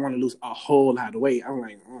 "Babe, I want to lose a whole lot of weight," I'm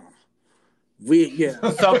like, oh. We have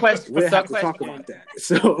to talk about that.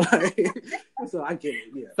 So like, so I get it.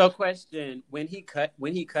 Yeah. So question: when he cut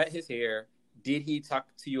his hair, did he talk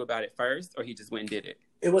to you about it first, or he just went and did it?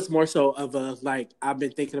 It was more so of a like I've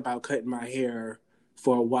been thinking about cutting my hair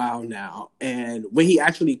for a while now, and when he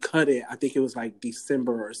actually cut it, I think it was like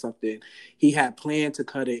December or something. He had planned to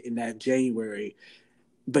cut it in that January,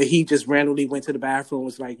 but he just randomly went to the bathroom.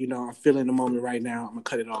 Was like, I'm feeling the moment right now. I'm gonna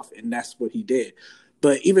cut it off, and that's what he did.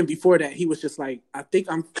 But even before that, he was just like, I think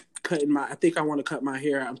I want to cut my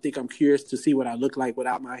hair. I'm curious to see what I look like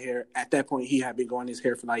without my hair. At that point, he had been growing his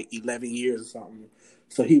hair for like 11 years or something.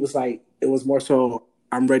 So he was like, it was more so,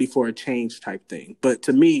 I'm ready for a change type thing. But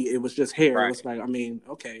to me, it was just hair. Right. It was like, I mean,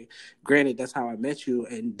 okay, granted, that's how I met you,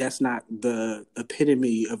 and that's not the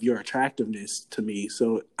epitome of your attractiveness to me.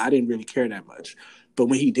 So I didn't really care that much. But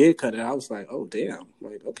when he did cut it, I was like, oh, damn.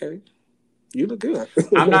 Like, okay, you look good.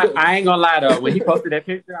 I ain't gonna lie, though. When he posted that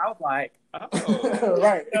picture, I was like, oh.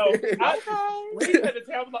 Right. No, when he said the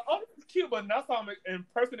table, I was like, oh, this is cute. But now I saw him in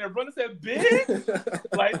person and brother said,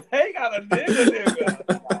 bitch, like, they got a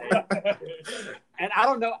nigga. And I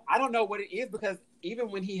don't know what it is, because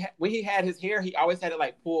even when he had his hair, he always had it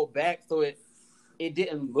like pulled back, so it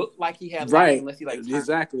didn't look like he had right unless he like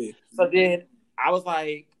exactly. So then I was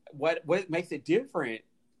like, what makes it different?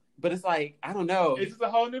 But it's like, I don't know. It's just a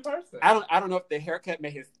whole new person. I don't know if the haircut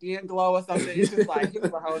made his skin glow or something. It's just like he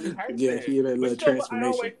was a whole new person. Yeah, he had a little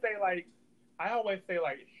transformation. I always say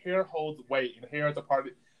hair holds weight, and hair is a part of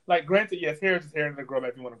it. Like, granted, yes, hair is just hair, and to grow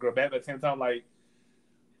back if you want to grow back. But at the same time, like,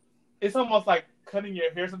 it's almost like cutting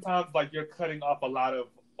your hair sometimes, like you're cutting off a lot of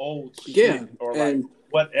old shit or like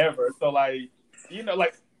whatever. So like,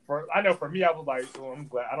 like I know for me, I was like, oh, I'm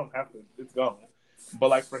glad I don't have to. It's gone. But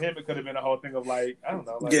like for him, it could have been a whole thing of like, I don't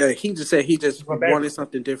know. Like, yeah, he just said he just wanted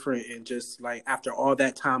something different, and just like after all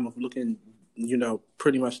that time of looking,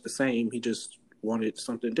 pretty much the same, he just wanted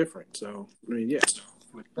something different. So I mean, yeah.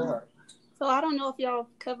 So I don't know if y'all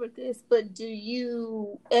covered this, but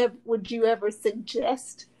would you ever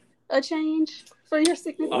suggest a change for your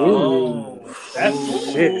significant other? Oh,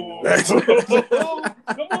 that's shit.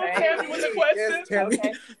 Come on, Tammy, with the question. Yes,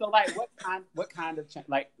 okay, so like, what kind of change?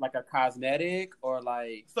 Like a cosmetic or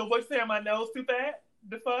like? So what's saying? My nose too fat?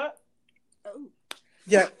 The fuck? Oh.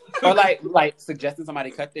 Yeah. Or like suggesting somebody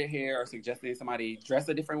cut their hair, or suggesting somebody dress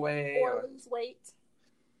a different way, or lose weight.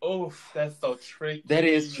 Oh, that's so tricky. That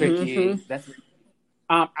is tricky. Mm-hmm. That's.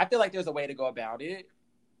 I feel like there's a way to go about it.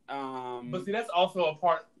 But see, that's also a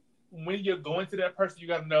part. When you're going to that person, you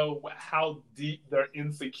got to know how deep their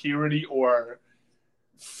insecurity or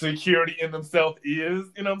security in themselves is.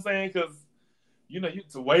 You know what I'm saying? Because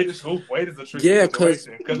weight is a tricky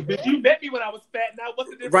situation. Because you met me when I was fat. Now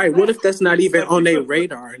what's the difference? Right. What if that's not even on their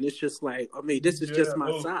radar, and it's just like, I mean, this is just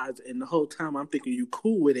my size, and the whole time I'm thinking you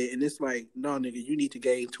cool with it, and it's like, no, nigga, you need to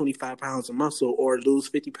gain 25 pounds of muscle or lose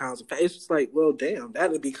 50 pounds of fat. It's just like, well, damn,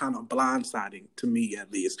 that would be kind of blindsiding to me, at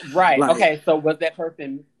least. Right. Like, okay. So was that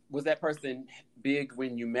person big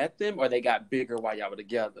when you met them, or they got bigger while y'all were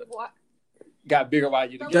together? What? Got bigger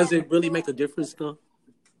while you were together? Does it really make a difference, though?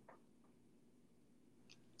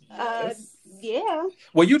 Yeah.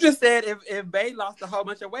 Well, you just said if Bae lost a whole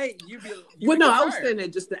bunch of weight, you'd be Well, no, concerned. I was saying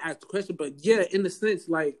that just to ask the question, but yeah, in the sense,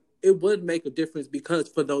 like, it would make a difference because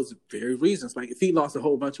for those very reasons. Like, if he lost a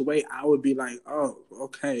whole bunch of weight, I would be like, oh,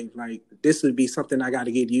 okay, like, this would be something I got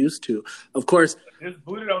to get used to. Of course. This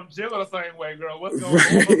booty don't jiggle the same way, girl. What's going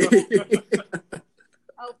on?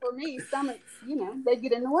 Oh, for me, stomachs, they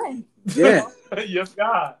get in the way. Yeah. Yes,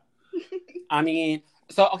 God. I mean,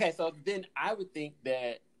 so then I would think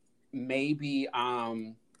that maybe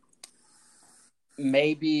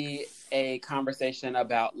a conversation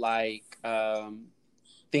about like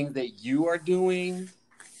things that you are doing,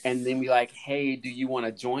 and then be like, hey, do you want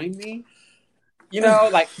to join me?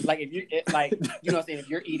 Like if you saying if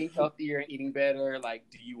you're eating healthier and eating better, like,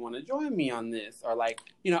 do you want to join me on this? Or like,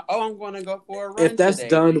 I'm going to go for a run. If that's today.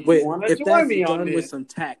 done with with some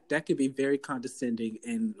tact, that could be very condescending,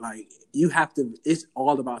 and like you have to. It's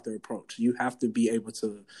all about the approach. You have to be able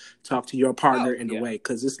to talk to your partner in a way,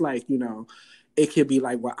 because it's like it could be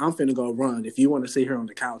like, well, I'm finna go run. If you want to sit here on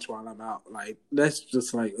the couch while I'm out, like that's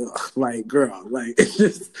just like, ugh, like girl, like it's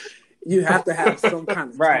just. You have to have some kind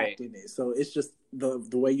of tact in it. So it's just the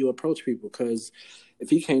way you approach people. Because if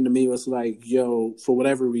he came to me, it was like, yo, for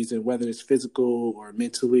whatever reason, whether it's physical or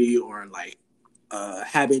mentally or like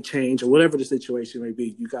habit change or whatever the situation may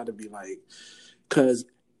be, you got to be like, because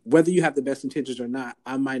whether you have the best intentions or not,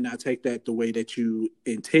 I might not take that the way that you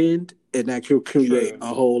intend, and that could create a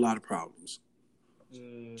whole lot of problems.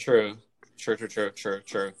 True.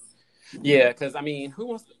 Yeah, because I mean, who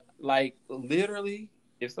wants like literally?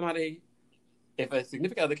 If a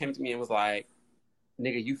significant other came to me and was like,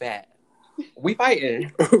 nigga, you fat, we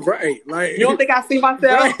fighting. Right. Like, you don't think I see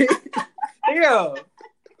myself? Right. Yeah.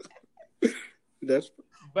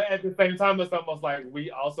 But at the same time, it's almost like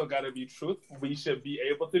we also got to be truthful. We should be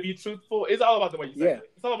able to be truthful. It's all about the way you say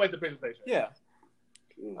it. It's all about the presentation. Yeah.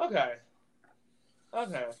 Okay.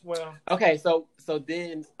 Well. Okay. So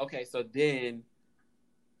then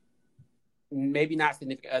maybe not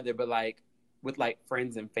significant other, but like, with like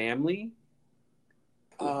friends and family,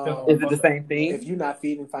 is it the same thing? If you're not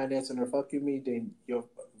feeding, financing, or fucking me, then your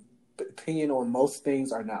opinion on most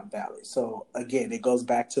things are not valid. So again, it goes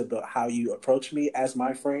back to how you approach me as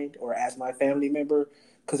my friend or as my family member.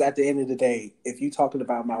 Because at the end of the day, if you're talking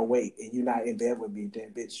about my weight and you're not in bed with me,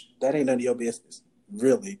 then bitch, that ain't none of your business,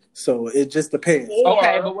 really. So it just depends.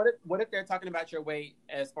 Okay, but what if they're talking about your weight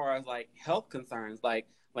as far as like health concerns, like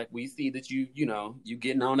we see that you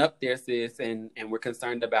getting on up there, sis, and we're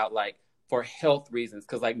concerned about like for health reasons,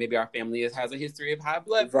 because like maybe our family has a history of high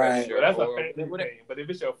blood pressure. Well, that's a family thing. But if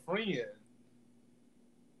it's your friend,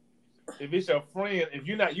 if it's your friend,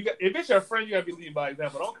 if it's your friend, you gotta be leading by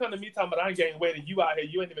example. Don't come to me talking about I ain't gaining weight and you out here,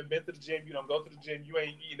 you ain't even been to the gym, you don't go to the gym, you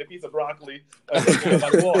ain't eating a piece of broccoli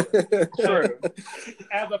like water. True.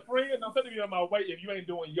 As a friend, don't come to me on my weight if you ain't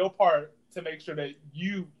doing your part to make sure that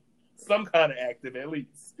you some kind of active at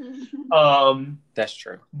least. That's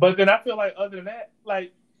true. But then I feel like other than that,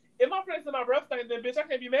 like if my friend said my breath stink, then bitch, I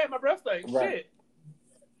can't be mad at my breath stink. Right.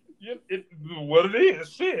 Shit. What it is,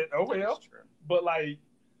 shit. Oh well. But like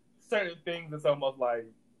certain things, it's almost like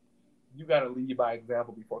you gotta lead by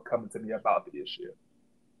example before coming to me about the issue.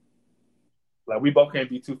 Like, we both can't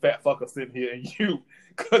be two fat fuckers sitting here and you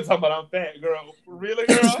talking about I'm fat, girl. Really,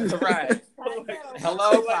 girl? Right. Like,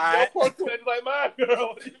 Hello, like, your porcelain is like mine,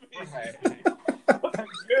 girl. What do you mean? Right. My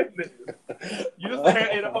goodness. You just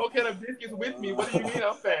ate a whole can of biscuits with me. What do you mean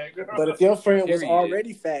I'm fat, girl? But if your friend was Period.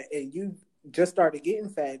 already fat and you just started getting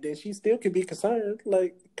fat, then she still could be concerned,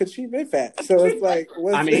 like, because she been fat. So it's like,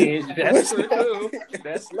 I mean, that's true too.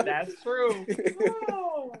 That's true.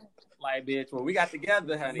 Oh. Like, bitch, when we got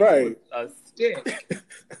together, honey, Right. it was a stick.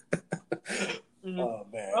 Oh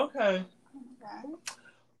man. Okay.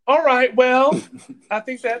 All right. Well, I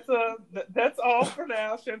think that's all for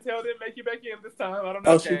now. Chantel didn't make you back in this time. I don't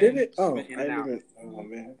know. Oh, she did it? Oh, She's been in I and out. didn't. Oh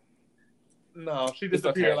man. No, she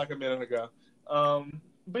disappeared okay. like a minute ago.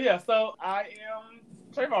 But yeah, so I am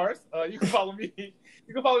Trayvaris. You can follow me.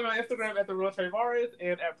 You can follow me on Instagram at @TheRealTrayvaris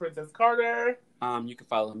and at Princess Carter. You can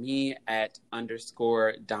follow me at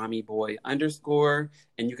 _DommyBoy_,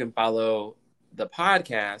 and you can follow the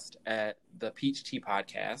podcast at the Peach Tea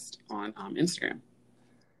Podcast on Instagram.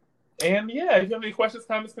 And yeah, if you have any questions,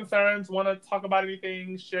 comments, concerns, want to talk about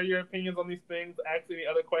anything, share your opinions on these things, ask any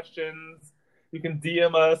other questions, you can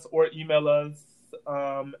DM us or email us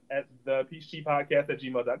at the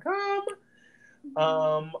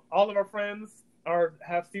peachteapodcast@gmail.com. All of our friends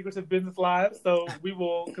have secretive business lives, so we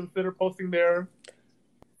will consider posting their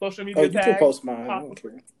social media Oh, you tags. can post mine.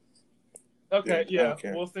 Possibly. Okay. Okay, yeah.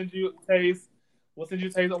 Okay. We'll send you Tay's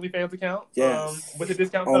OnlyFans account. Yes. With the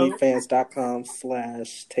discount code.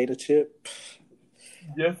 Onlyfans.com/taterchip.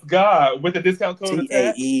 Yes, God. With the discount code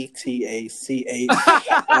attached. TAETACHIP.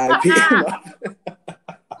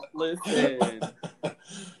 Listen.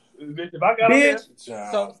 Bitch, if I got Bitch.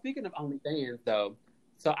 Job. So speaking of OnlyFans, though,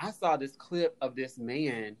 so I saw this clip of this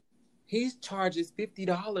man. He charges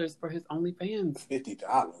 $50 for his OnlyFans.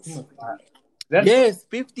 $50. Yes,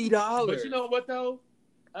 $50. But you know what though?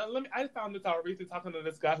 I found this out recently talking to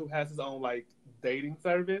this guy who has his own like dating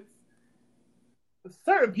service.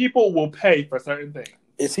 Certain people will pay for certain things.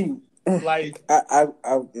 Is he Like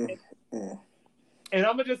and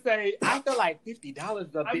I'm gonna just say I feel like $50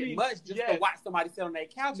 is a bit mean, much just to watch somebody sit on their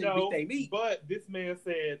couch and beat their meat. But this man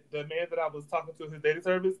said, the man that I was talking to his dating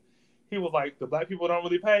service, he was like, the black people don't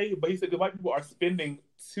really pay, but he said the white people are spending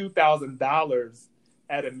 $2,000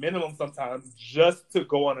 at a minimum sometimes just to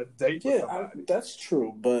go on a date with somebody. that's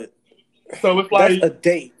true, but So it's like that's a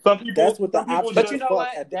date. some people. That's what the some people option But just- you know fuck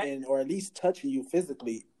what? at the That- end, or at least touching you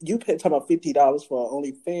physically. You pay talking about $50 for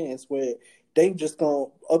OnlyFans, where they just gonna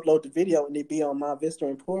upload the video and it be on My Vista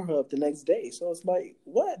and Pornhub the next day. So it's like,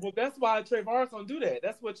 what? Well, that's why Trayvaris don't do that.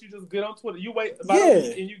 That's what you just get on Twitter. You wait about Yeah. a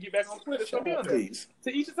week and you get back on Twitter. It's gonna be on there. Please.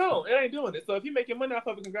 To each his own. It ain't doing it. So if you making money off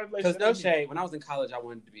of it, congratulations. Because no shade, when I was in college, I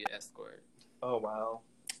wanted to be an escort. Oh wow.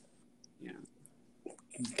 Yeah.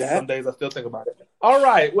 Some days I still think about it. All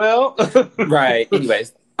right. Well. Right.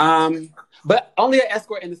 Anyways, but only an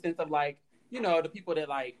escort in the sense of like, you know, the people that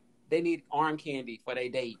like they need arm candy for their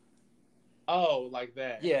date. Oh, like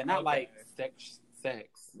that. Yeah, not Okay. like sex.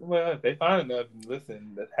 Well, if they find enough,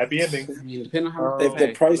 listen, that's happy ending. I mean, depending on how much If they the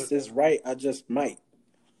pay. price is right, I just might.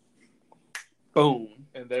 Boom.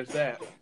 And there's that.